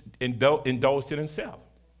him, indulged in himself.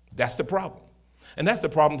 That's the problem. And that's the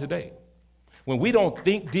problem today. When we don't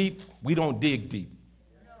think deep, we don't dig deep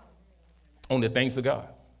on the things of God.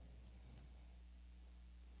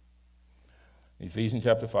 Ephesians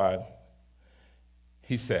chapter 5,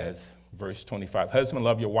 he says, verse 25, husband,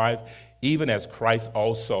 love your wife, even as Christ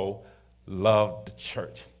also loved the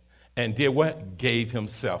church. And did what? Gave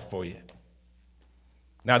himself for it.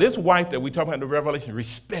 Now, this wife that we talk about in the Revelation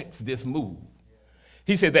respects this move.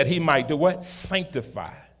 He said that he might do what?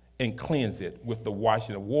 Sanctify and cleanse it with the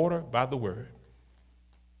washing of water by the word.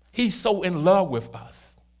 He's so in love with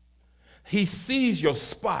us. He sees your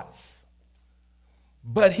spots,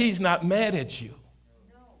 but he's not mad at you.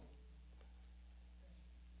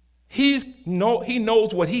 He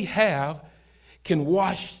knows what he have can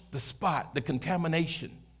wash the spot, the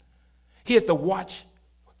contamination. He had to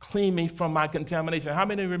clean me from my contamination. How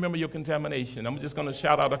many remember your contamination? I'm just going to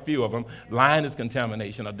shout out a few of them. Lying is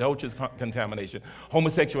contamination. Adultery is contamination.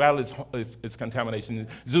 Homosexuality is contamination.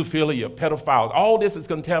 Zoophilia, pedophiles. All this is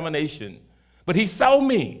contamination. But he saw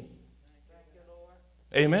me.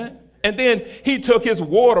 Amen? And then he took his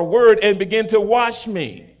word, and began to wash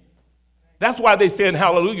me. That's why they say in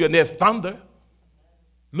hallelujah, and there's thunder.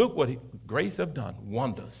 Look what grace have done.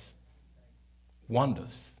 Wonders.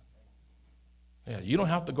 Wonders. Yeah, you don't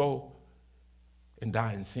have to go and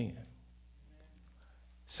die in sin.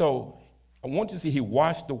 So I want you to see he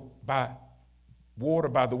washed by water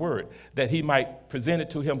by the word, that he might present it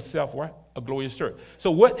to himself, right? A glorious church. So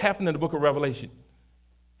what happened in the book of Revelation?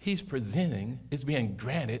 He's presenting, it's being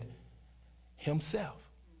granted himself.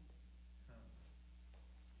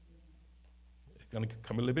 It's going to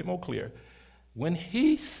come a little bit more clear. When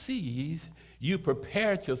he sees you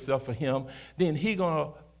prepared yourself for him, then he's going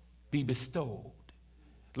to be bestowed.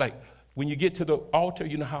 Like when you get to the altar,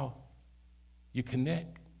 you know how You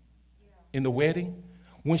connect in the wedding.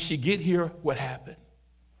 When she get here, what happened?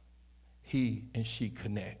 He and she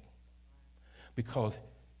connect because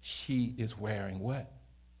she is wearing what?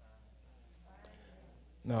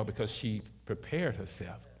 No, because she prepared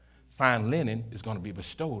herself. Fine linen is going to be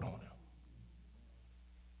bestowed on her.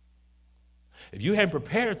 If you hadn't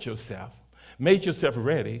prepared yourself, made yourself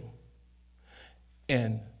ready,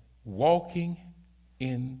 and walking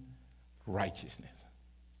in righteousness.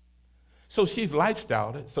 So she's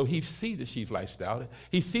lifestyled it. So he sees that she's lifestyled it.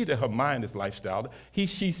 He sees that her mind is lifestyled it. He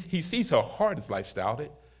sees her heart is lifestyled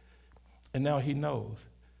it. And now he knows,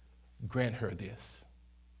 grant her this.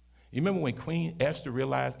 You remember when Queen Esther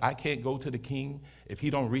realized, I can't go to the king if he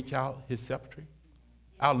don't reach out his scepter?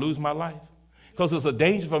 I'll lose my life. Because there's a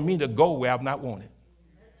danger for me to go where I'm not wanted.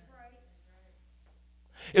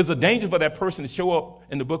 It's a danger for that person to show up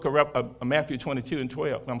in the book of Matthew 22 and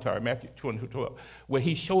 12. I'm sorry, Matthew 22 and 12, where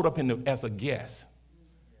he showed up as a guest,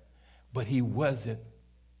 but he wasn't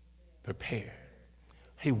prepared.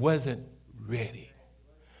 He wasn't ready.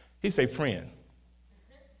 He say, friend.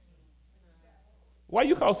 Why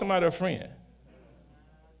you call somebody a friend?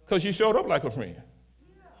 Because you showed up like a friend.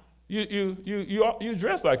 You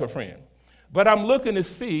dressed like a friend. But I'm looking to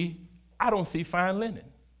see, I don't see fine linen.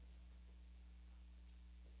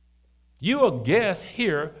 You're a guest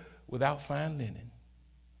here without fine linen.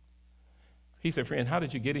 He said, friend, how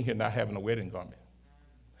did you get in here not having a wedding garment?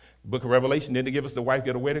 Book of Revelation, didn't they give us the wife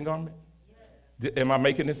get a wedding garment? Yes. Am I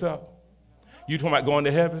making this up? You talking about going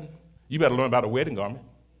to heaven? You better learn about a wedding garment.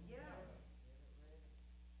 Yeah.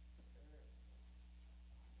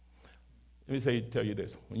 Let me tell you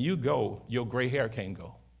this. When you go, your gray hair can't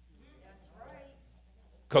go. That's right.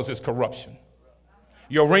 Because it's corruption.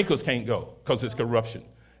 Your wrinkles can't go because it's corruption.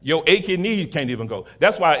 Your aching knees can't even go.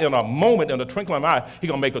 That's why in a moment, in a twinkling of an eye, he's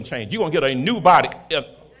going to make them change. You're going to get a new body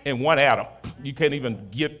in one atom. You can't even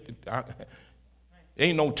get,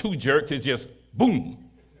 ain't no two jerks. It's just boom.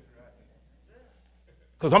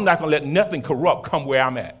 Because I'm not going to let nothing corrupt come where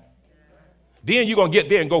I'm at. Then you're going to get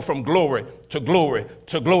there and go from glory to glory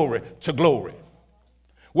to glory to glory.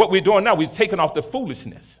 What we're doing now, we're taking off the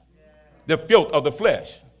foolishness, the filth of the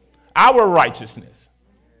flesh, our righteousness.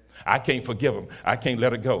 I can't forgive them. I can't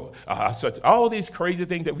let it go. All these crazy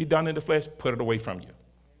things that we've done in the flesh, put it away from you.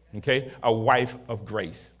 Okay? A wife of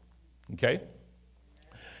grace. Okay?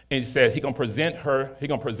 And he said he's going to present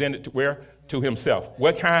it to where? To himself.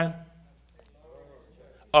 What kind?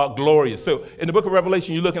 Glorious. So in the book of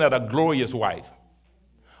Revelation, you're looking at a glorious wife.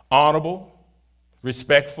 Honorable,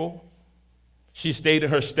 respectful. She stayed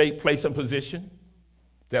in her state, place, and position.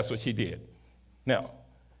 That's what she did. Now,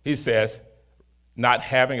 he says, not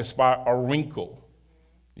having a spot or wrinkle.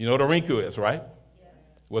 You know what a wrinkle is, right? Yes.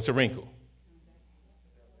 What's a wrinkle?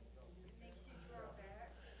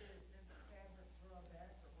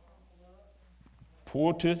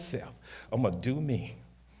 Pour to itself. I'm going to do me.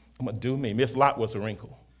 I'm going to do me. Miss Lot was a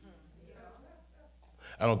wrinkle.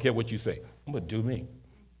 I don't care what you say. I'm going to do me.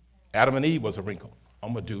 Adam and Eve was a wrinkle.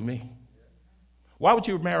 I'm going to do me. Why would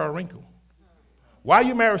you marry a wrinkle? Why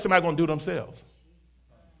you marry somebody going to do themselves?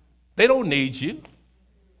 They don't need you.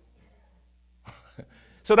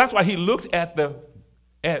 So that's why he looks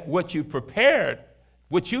at what you prepared,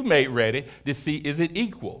 what you made ready, to see is it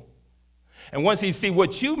equal. And once he sees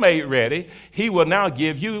what you made ready, he will now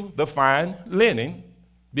give you the fine linen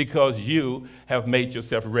because you have made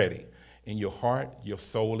yourself ready in your heart, your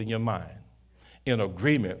soul, and your mind in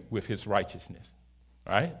agreement with his righteousness.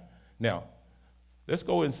 All right? Now, let's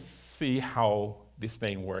go and see how this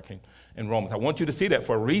thing working in Romans. I want you to see that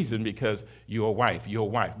for a reason, because you're a wife.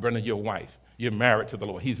 Brenda, you're a wife. You're married to the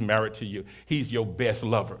Lord. He's married to you. He's your best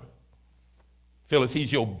lover. Phyllis,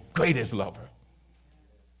 he's your greatest lover.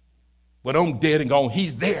 When I'm dead and gone,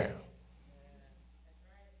 he's there.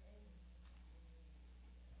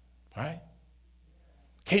 Right?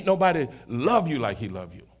 Can't nobody love you like he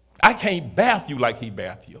loved you. I can't bath you like he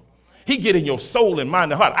bathed you. He get in your soul and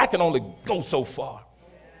mind and heart. I can only go so far.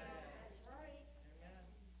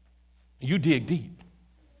 You dig deep.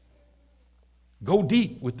 Go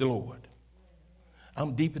deep with the Lord.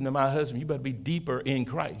 I'm deep into my husband. You better be deeper in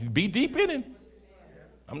Christ. Be deep in him.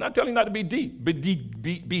 I'm not telling you not to be deep, but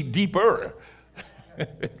be deeper.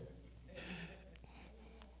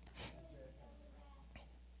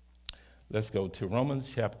 Let's go to Romans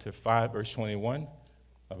chapter 5, verse 21,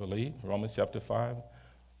 I believe. Romans chapter 5.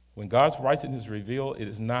 When God's righteousness is revealed, it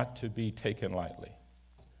is not to be taken lightly.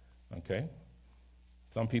 Okay?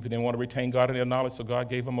 Some people didn't want to retain God in their knowledge, so God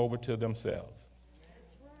gave them over to themselves.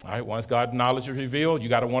 All right, once God's knowledge is revealed, you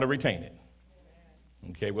got to want to retain it.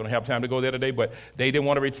 Okay, we don't have time to go there today, but they didn't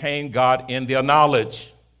want to retain God in their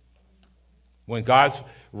knowledge. When God's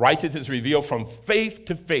righteousness is revealed from faith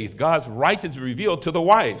to faith, God's righteousness is revealed to the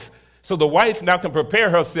wife. So the wife now can prepare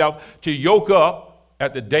herself to yoke up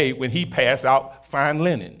at the day when he passed out fine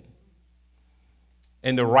linen.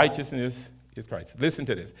 And the righteousness is Christ. Listen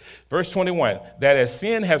to this. Verse 21, that as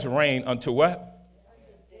sin has reigned unto what?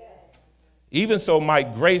 Even so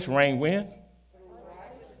might grace reign when?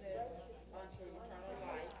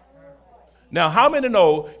 Now, how many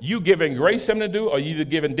know you giving grace something to do or you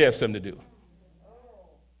giving death something to do?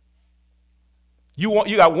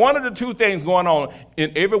 You got one of the two things going on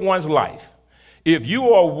in everyone's life. If you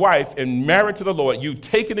are a wife and married to the Lord, you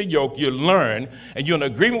taking the yoke, you learn, and you're in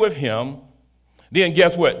agreement with him, then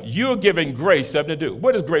guess what? You're giving grace something to do.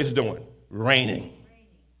 What is grace doing? Reigning.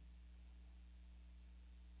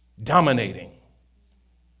 Dominating.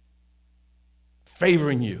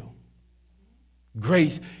 Favoring you.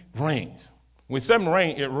 Grace reigns. When something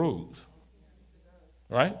reigns, it rules.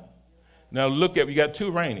 Right? Now look at, we got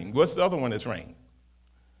two reigning. What's the other one that's reigning?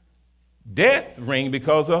 Death reigned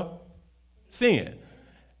because of sin.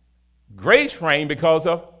 Grace reigned because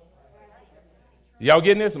of, y'all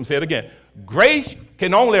getting this? I'm going to say it again. Grace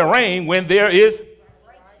can only reign when there is,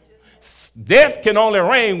 death can only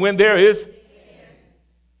reign when there is.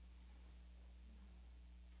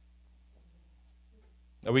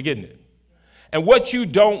 Are we getting it? And what you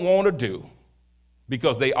don't want to do,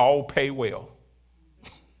 because they all pay well.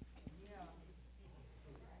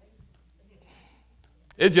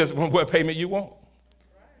 It's just what payment you want.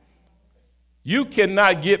 You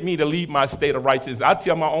cannot get me to leave my state of righteousness. I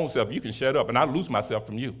tell my own self, you can shut up, and I lose myself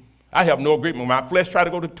from you. I have no agreement. When my flesh try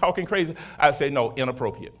to go to talking crazy, I say, no,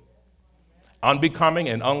 inappropriate, unbecoming,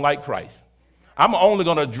 and unlike Christ. I'm only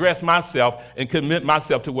going to address myself and commit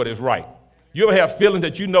myself to what is right. You ever have feelings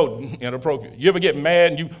that you know inappropriate? You ever get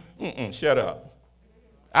mad and you, shut up.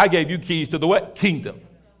 I gave you keys to the what? Kingdom.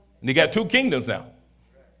 And you got two kingdoms now.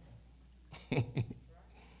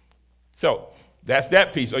 So that's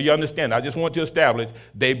that piece. So you understand? I just want to establish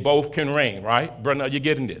they both can reign, right? Brother, you're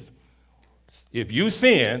getting this. If you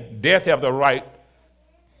sin, death have the right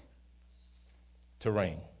to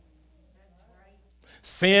reign.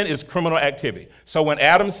 Sin is criminal activity. So when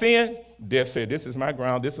Adam sinned, death said, this is my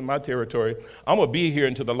ground, this is my territory. I'm going to be here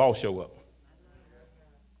until the law show up.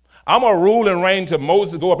 I'm going to rule and reign till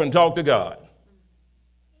Moses go up and talk to God.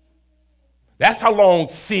 That's how long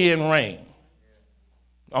sin reigned.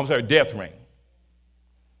 I'm sorry, death reigned.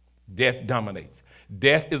 Death dominates.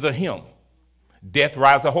 Death is a hymn. Death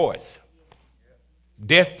rides a horse.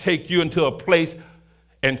 Death take you into a place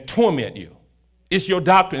and torment you. It's your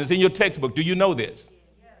doctrine. It's in your textbook. Do you know this?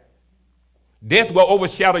 Yes. Death will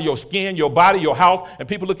overshadow your skin, your body, your house, and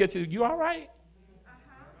people look at you, you all right?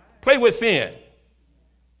 Play with sin.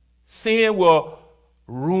 Sin will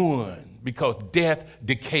ruin because death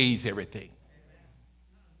decays everything.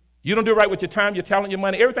 You don't do right with your time, your talent, your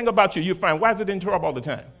money, everything about you, you find, why is it in trouble all the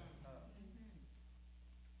time?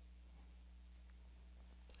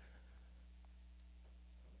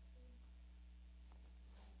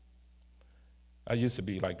 I used to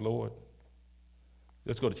be like, Lord,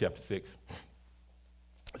 let's go to chapter 6.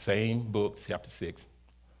 Same book, chapter 6.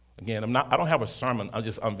 Again, I don't have a sermon, I'm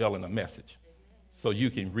just unveiling a message. So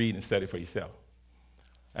you can read and study for yourself.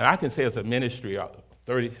 And I can say as a ministry,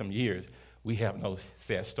 30-some years, we have no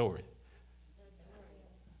sad story.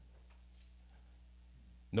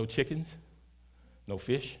 No chickens, no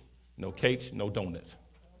fish, no cakes, no donuts,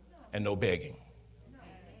 and no begging.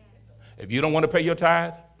 If you don't want to pay your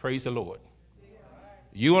tithe, praise the Lord.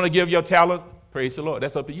 You want to give your talent, praise the Lord.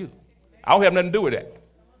 That's up to you. I don't have nothing to do with that.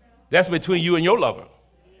 That's between you and your lover.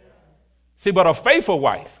 See, but a faithful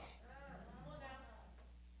wife,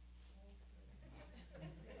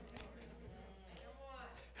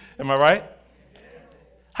 am I right?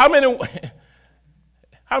 How many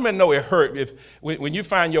know it hurt if when you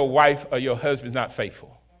find your wife or your husband's not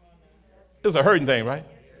faithful? It's a hurting thing, right?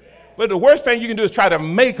 But the worst thing you can do is try to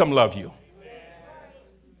make them love you.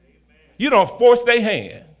 You don't force their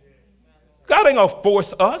hand. God ain't gonna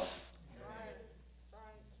force us.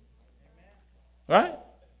 Right?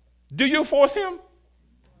 Do you force him?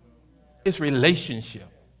 It's relationship.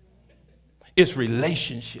 It's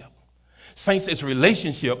relationship. Saints, it's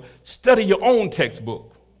relationship. Study your own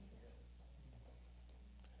textbook.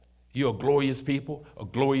 You're a glorious people, a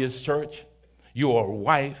glorious church. You're a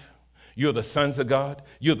wife. You're the sons of God.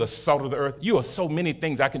 You're the salt of the earth. You are so many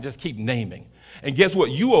things I can just keep naming. And guess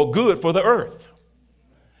what? You are good for the earth.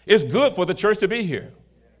 It's good for the church to be here.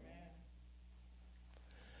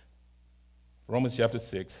 Romans chapter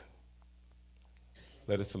 6.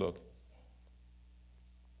 Let us look.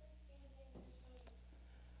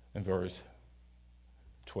 In verse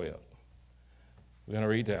 12. We're going to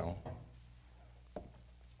read down a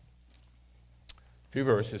few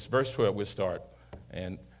verses. Verse 12, we'll start.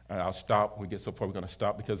 And I'll stop. We get so far, we're going to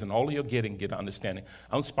stop because in all of your get understanding.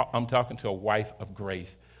 I'm talking to a wife of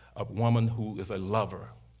grace, a woman who is a lover.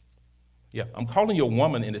 Yeah, I'm calling you a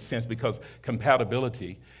woman in a sense because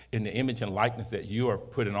compatibility in the image and likeness that you are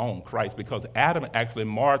putting on Christ, because Adam actually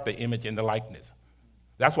marred the image and the likeness.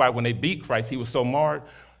 That's why when they beat Christ, he was so marred.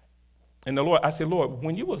 And the Lord, I said, Lord,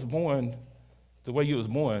 when you was born the way you was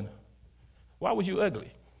born, why was you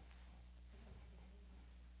ugly?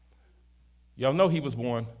 Y'all know he was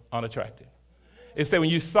born unattractive. It said when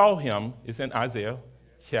you saw him, it's in Isaiah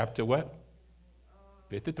chapter what?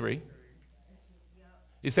 53.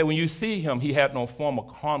 It said when you see him, he had no form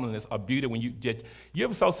of comeliness or beauty. When you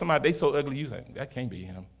ever saw somebody, they so ugly, you think, that can't be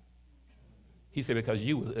him. He said, because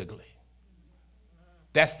you was ugly.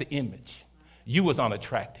 That's the image. You was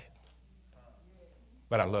unattractive.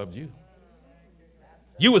 But I loved you.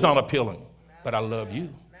 You was unappealing, but I love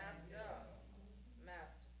you.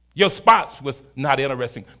 Your spots was not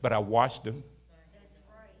interesting, but I watched them.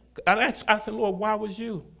 I said, Lord, why was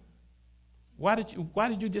you? Why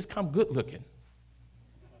did you just come good looking?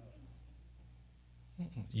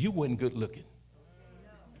 You weren't good looking.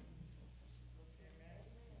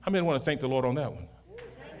 How many want to thank the Lord on that one?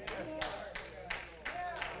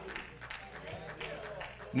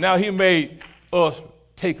 Now he made us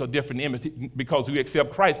take a different image because we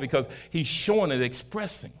accept Christ, because he's showing and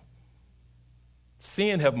expressing.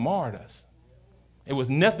 Sin have marred us. It was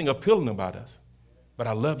nothing appealing about us. But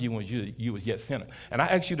I love you when you was yet sinner. And I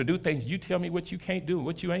ask you to do things. You tell me what you can't do,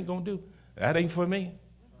 what you ain't going to do. That ain't for me.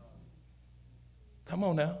 Come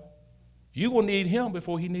on now. You will need him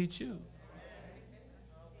before he needs you.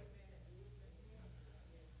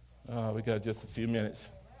 We got just a few minutes.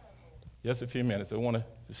 Just a few minutes. I want to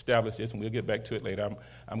establish this, and we'll get back to it later.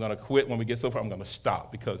 I'm going to quit when we get so far. I'm going to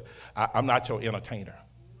stop because I'm not your entertainer.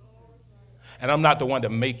 And I'm not the one to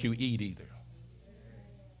make you eat either.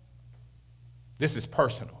 This is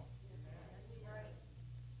personal.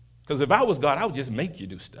 Because if I was God, I would just make you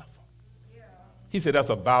do stuff. He said that's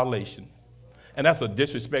a violation. And that's a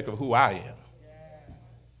disrespect of who I am.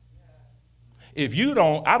 If you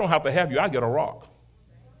don't, I don't have to have you. I get a rock.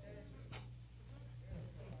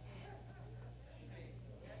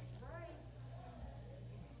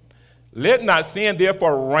 Let not sin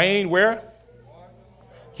therefore reign where?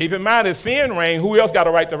 Keep in mind, if sin reign, who else got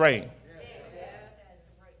a right to reign?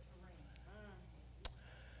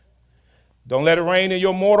 Don't let it reign in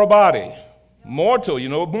your mortal body. Mortal, you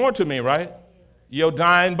know what mortal mean, right? Your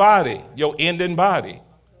dying body, your ending body.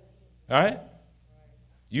 All right?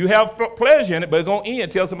 You have pleasure in it, but it's going to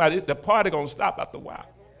end. Tell somebody the party going to stop after a while.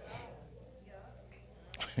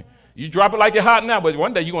 You drop it like you're hot now, but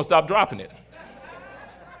one day you're going to stop dropping it.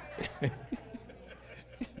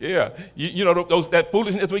 Yeah, you know that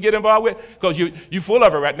foolishness we get involved with, because you full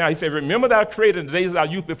of it right now. He said, remember thou created the days of our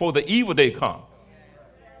youth before the evil day come.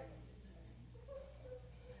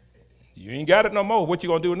 You ain't got it no more. What you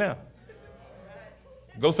going to do now?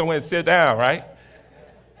 Go somewhere and sit down, right?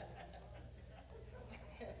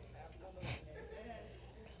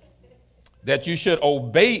 That you should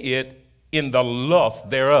obey it in the lust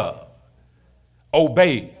thereof.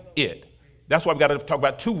 Obey it. That's why we got to talk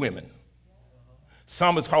about two women.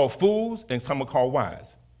 Some is called fools and some are called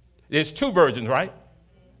wise. There's two virgins, right?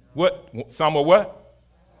 What? Some are what?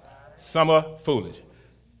 Some are foolish.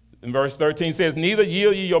 In verse 13 says, neither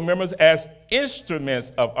yield ye your members as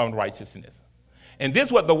instruments of unrighteousness. And this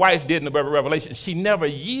is what the wife did in the book of Revelation. She never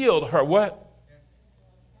yielded her what?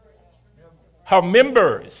 Her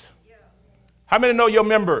members. How many know your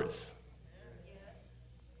members?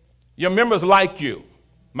 Your members like you.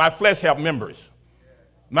 My flesh have members.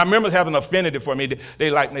 My members have an affinity for me. They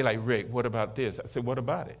like Rick, what about this? I said, what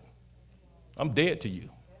about it? I'm dead to you.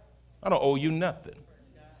 I don't owe you nothing.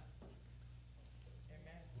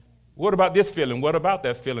 What about this feeling? What about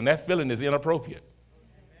that feeling? That feeling is inappropriate.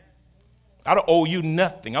 I don't owe you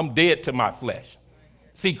nothing. I'm dead to my flesh.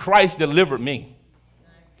 See, Christ delivered me.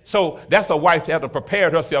 So that's a wife that had to prepare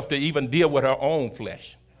herself to even deal with her own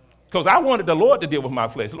flesh. Because I wanted the Lord to deal with my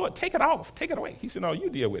flesh. Lord, take it off. Take it away. He said, no, you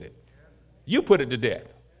deal with it. You put it to death.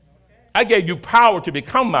 I gave you power to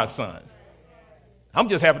become my sons. I'm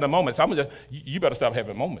just having a moment. So you better stop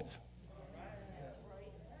having moments.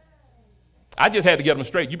 I just had to get them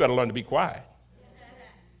straight. You better learn to be quiet.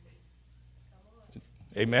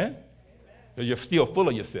 Amen? Because you're still full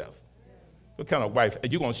of yourself. What kind of wife?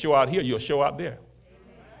 You're going to show out here, you'll show out there.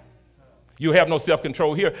 You have no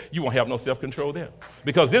self-control here, you won't have no self-control there.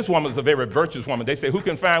 Because this woman is a very virtuous woman. They say, who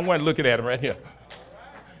can find one? Looking at her right here.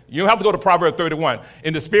 You don't have to go to Proverbs 31.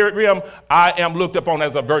 In the spirit realm, I am looked upon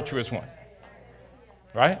as a virtuous one.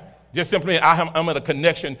 Right? Just simply, I'm in a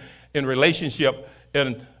connection, in relationship,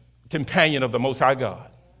 and companion of the Most High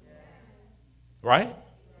God. Right?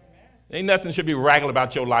 Ain't nothing should be ragged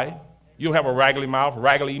about your life. You don't have a raggedy mouth,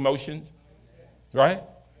 raggedy emotions. Right?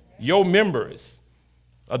 Your members,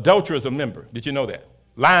 adultery is a member. Did you know that?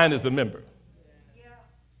 Lying is a member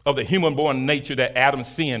of the human-born nature that Adam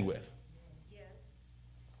sinned with.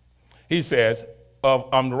 He says, of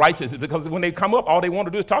unrighteousness, because when they come up, all they want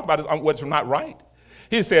to do is talk about is what's not right.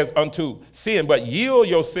 He says, unto sin, but yield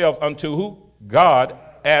yourselves unto who? God,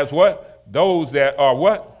 as what? Those that are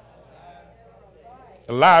what?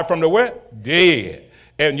 Alive from the what? Dead.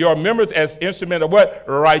 And your members as instrument of what?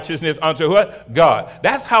 Righteousness unto what? God.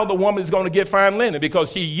 That's how the woman is going to get fine linen,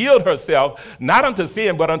 because she yielded herself not unto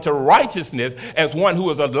sin, but unto righteousness as one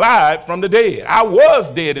who is alive from the dead. I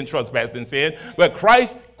was dead in trespass and sin, but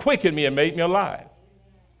Christ quickened me and made me alive.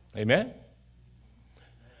 Amen?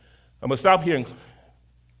 I'm going to stop here,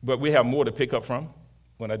 but we have more to pick up from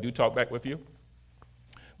when I do talk back with you.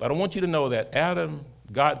 But I want you to know that Adam,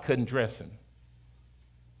 God couldn't dress him.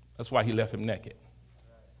 That's why he left him naked.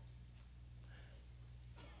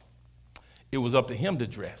 It was up to him to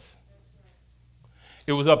dress.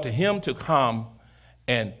 It was up to him to come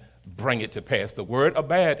and bring it to pass. The word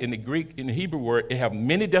abad in the Greek, in the Hebrew word, it have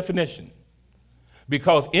many definitions.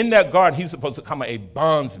 Because in that garden, he's supposed to come a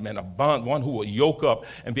bondsman, one who will yoke up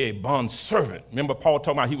and be a bond servant. Remember Paul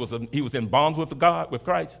talking about he was in bonds with God, with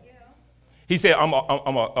Christ? Yeah. He said, I'm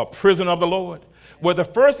a prisoner of the Lord. Well, the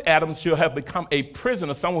first Adam should have become a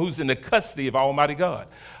prisoner, someone who's in the custody of Almighty God.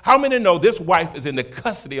 How many know this wife is in the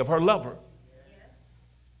custody of her lover?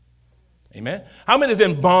 Amen. How many is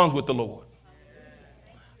in bonds with the Lord?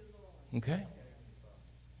 Okay.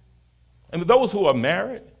 And those who are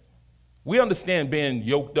married, we understand being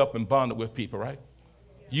yoked up and bonded with people, right?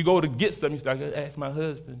 You go to get something, you start to ask my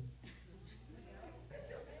husband,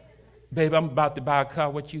 babe, I'm about to buy a car,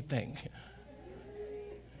 what you think?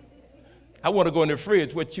 I want to go in the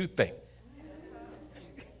fridge, what you think?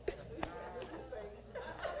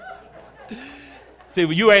 See,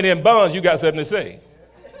 when you ain't in bonds, you got something to say.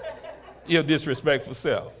 Your disrespectful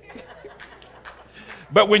self.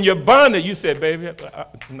 But when you're bonded, you say, baby,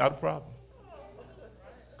 not a problem.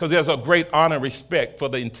 Because there's a great honor and respect for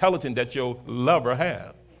the intelligence that your lover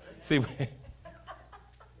have. See,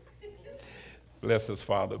 bless us,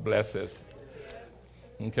 Father, bless us.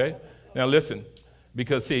 Okay? Now listen,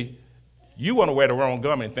 because see, you want to wear the wrong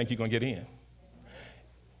garment and think you're going to get in.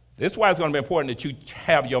 This is why it's going to be important that you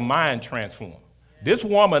have your mind transformed. This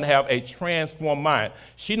woman have a transformed mind.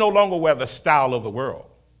 She no longer wear the style of the world.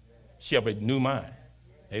 She have a new mind.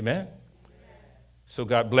 Amen? So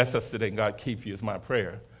God bless us today, and God keep you is my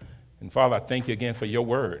prayer. And Father, I thank you again for your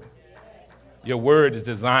word. Your word is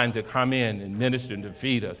designed to come in and minister and to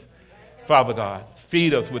feed us. Father God,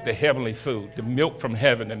 feed us with the heavenly food, the milk from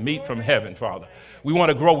heaven, the meat from heaven, Father. We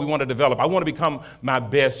want to grow. We want to develop. I want to become my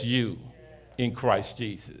best you in Christ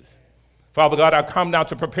Jesus. Father God, I come now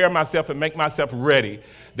to prepare myself and make myself ready,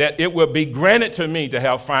 that it will be granted to me to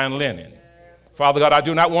have fine linen. Father God, I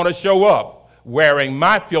do not want to show up wearing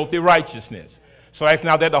my filthy righteousness. So I ask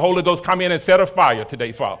now that the Holy Ghost come in and set a fire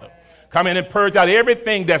today, Father. Come in and purge out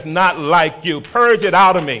everything that's not like you. Purge it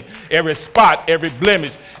out of me. Every spot, every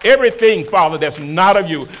blemish, everything, Father, that's not of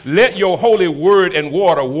you. Let your holy word and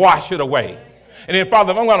water wash it away. And then,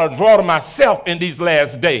 Father, I'm going to draw to myself in these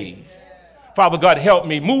last days. Father God, help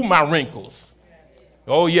me. Move my wrinkles.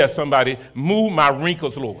 Oh, yes, somebody. Move my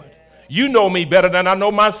wrinkles, Lord. You know me better than I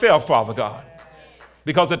know myself, Father God.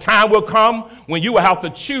 Because the time will come when you will have to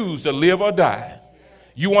choose to live or die.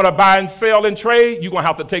 You want to buy and sell and trade, you're going to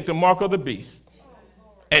have to take the mark of the beast.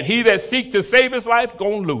 And he that seeks to save his life,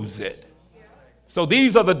 going to lose it. So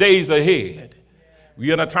these are the days ahead.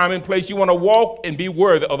 We're in a time and place you want to walk and be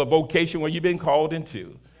worthy of the vocation where you've been called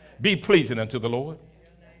into. Be pleasing unto the Lord.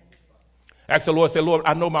 Ask the Lord, say, Lord,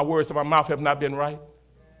 I know my words of my mouth have not been right.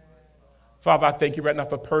 Father, I thank you right now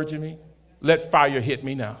for purging me. Let fire hit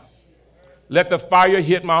me now. Let the fire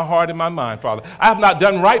hit my heart and my mind, Father. I have not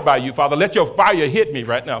done right by you, Father. Let your fire hit me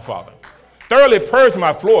right now, Father. Thoroughly purge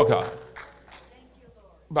my floor, God,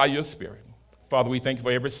 by your Spirit. Father, we thank you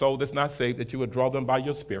for every soul that's not saved, that you would draw them by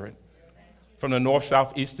your Spirit from the north,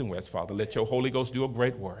 south, east, and west, Father. Let your Holy Ghost do a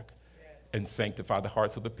great work and sanctify the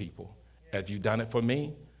hearts of the people. As you've done it for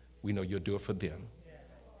me, we know you'll do it for them.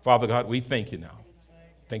 Father God, we thank you now.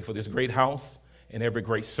 Thank you for this great house and every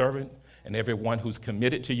great servant and everyone who's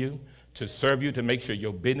committed to you, to serve you, to make sure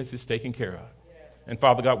your business is taken care of. And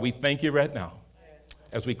Father God, we thank you right now.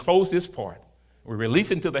 As we close this part, we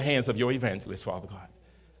release into the hands of your evangelist, Father God.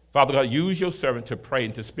 Father God, use your servant to pray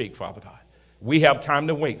and to speak, Father God. We have time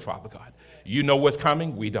to wait, Father God. You know what's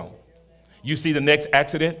coming? We don't. You see the next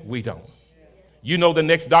accident? We don't. You know the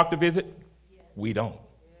next doctor visit? We don't.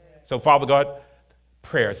 So, Father God,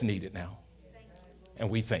 prayer is needed now. And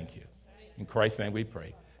we thank you. In Christ's name we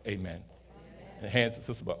pray. Amen. And hands to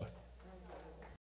Sister Butler.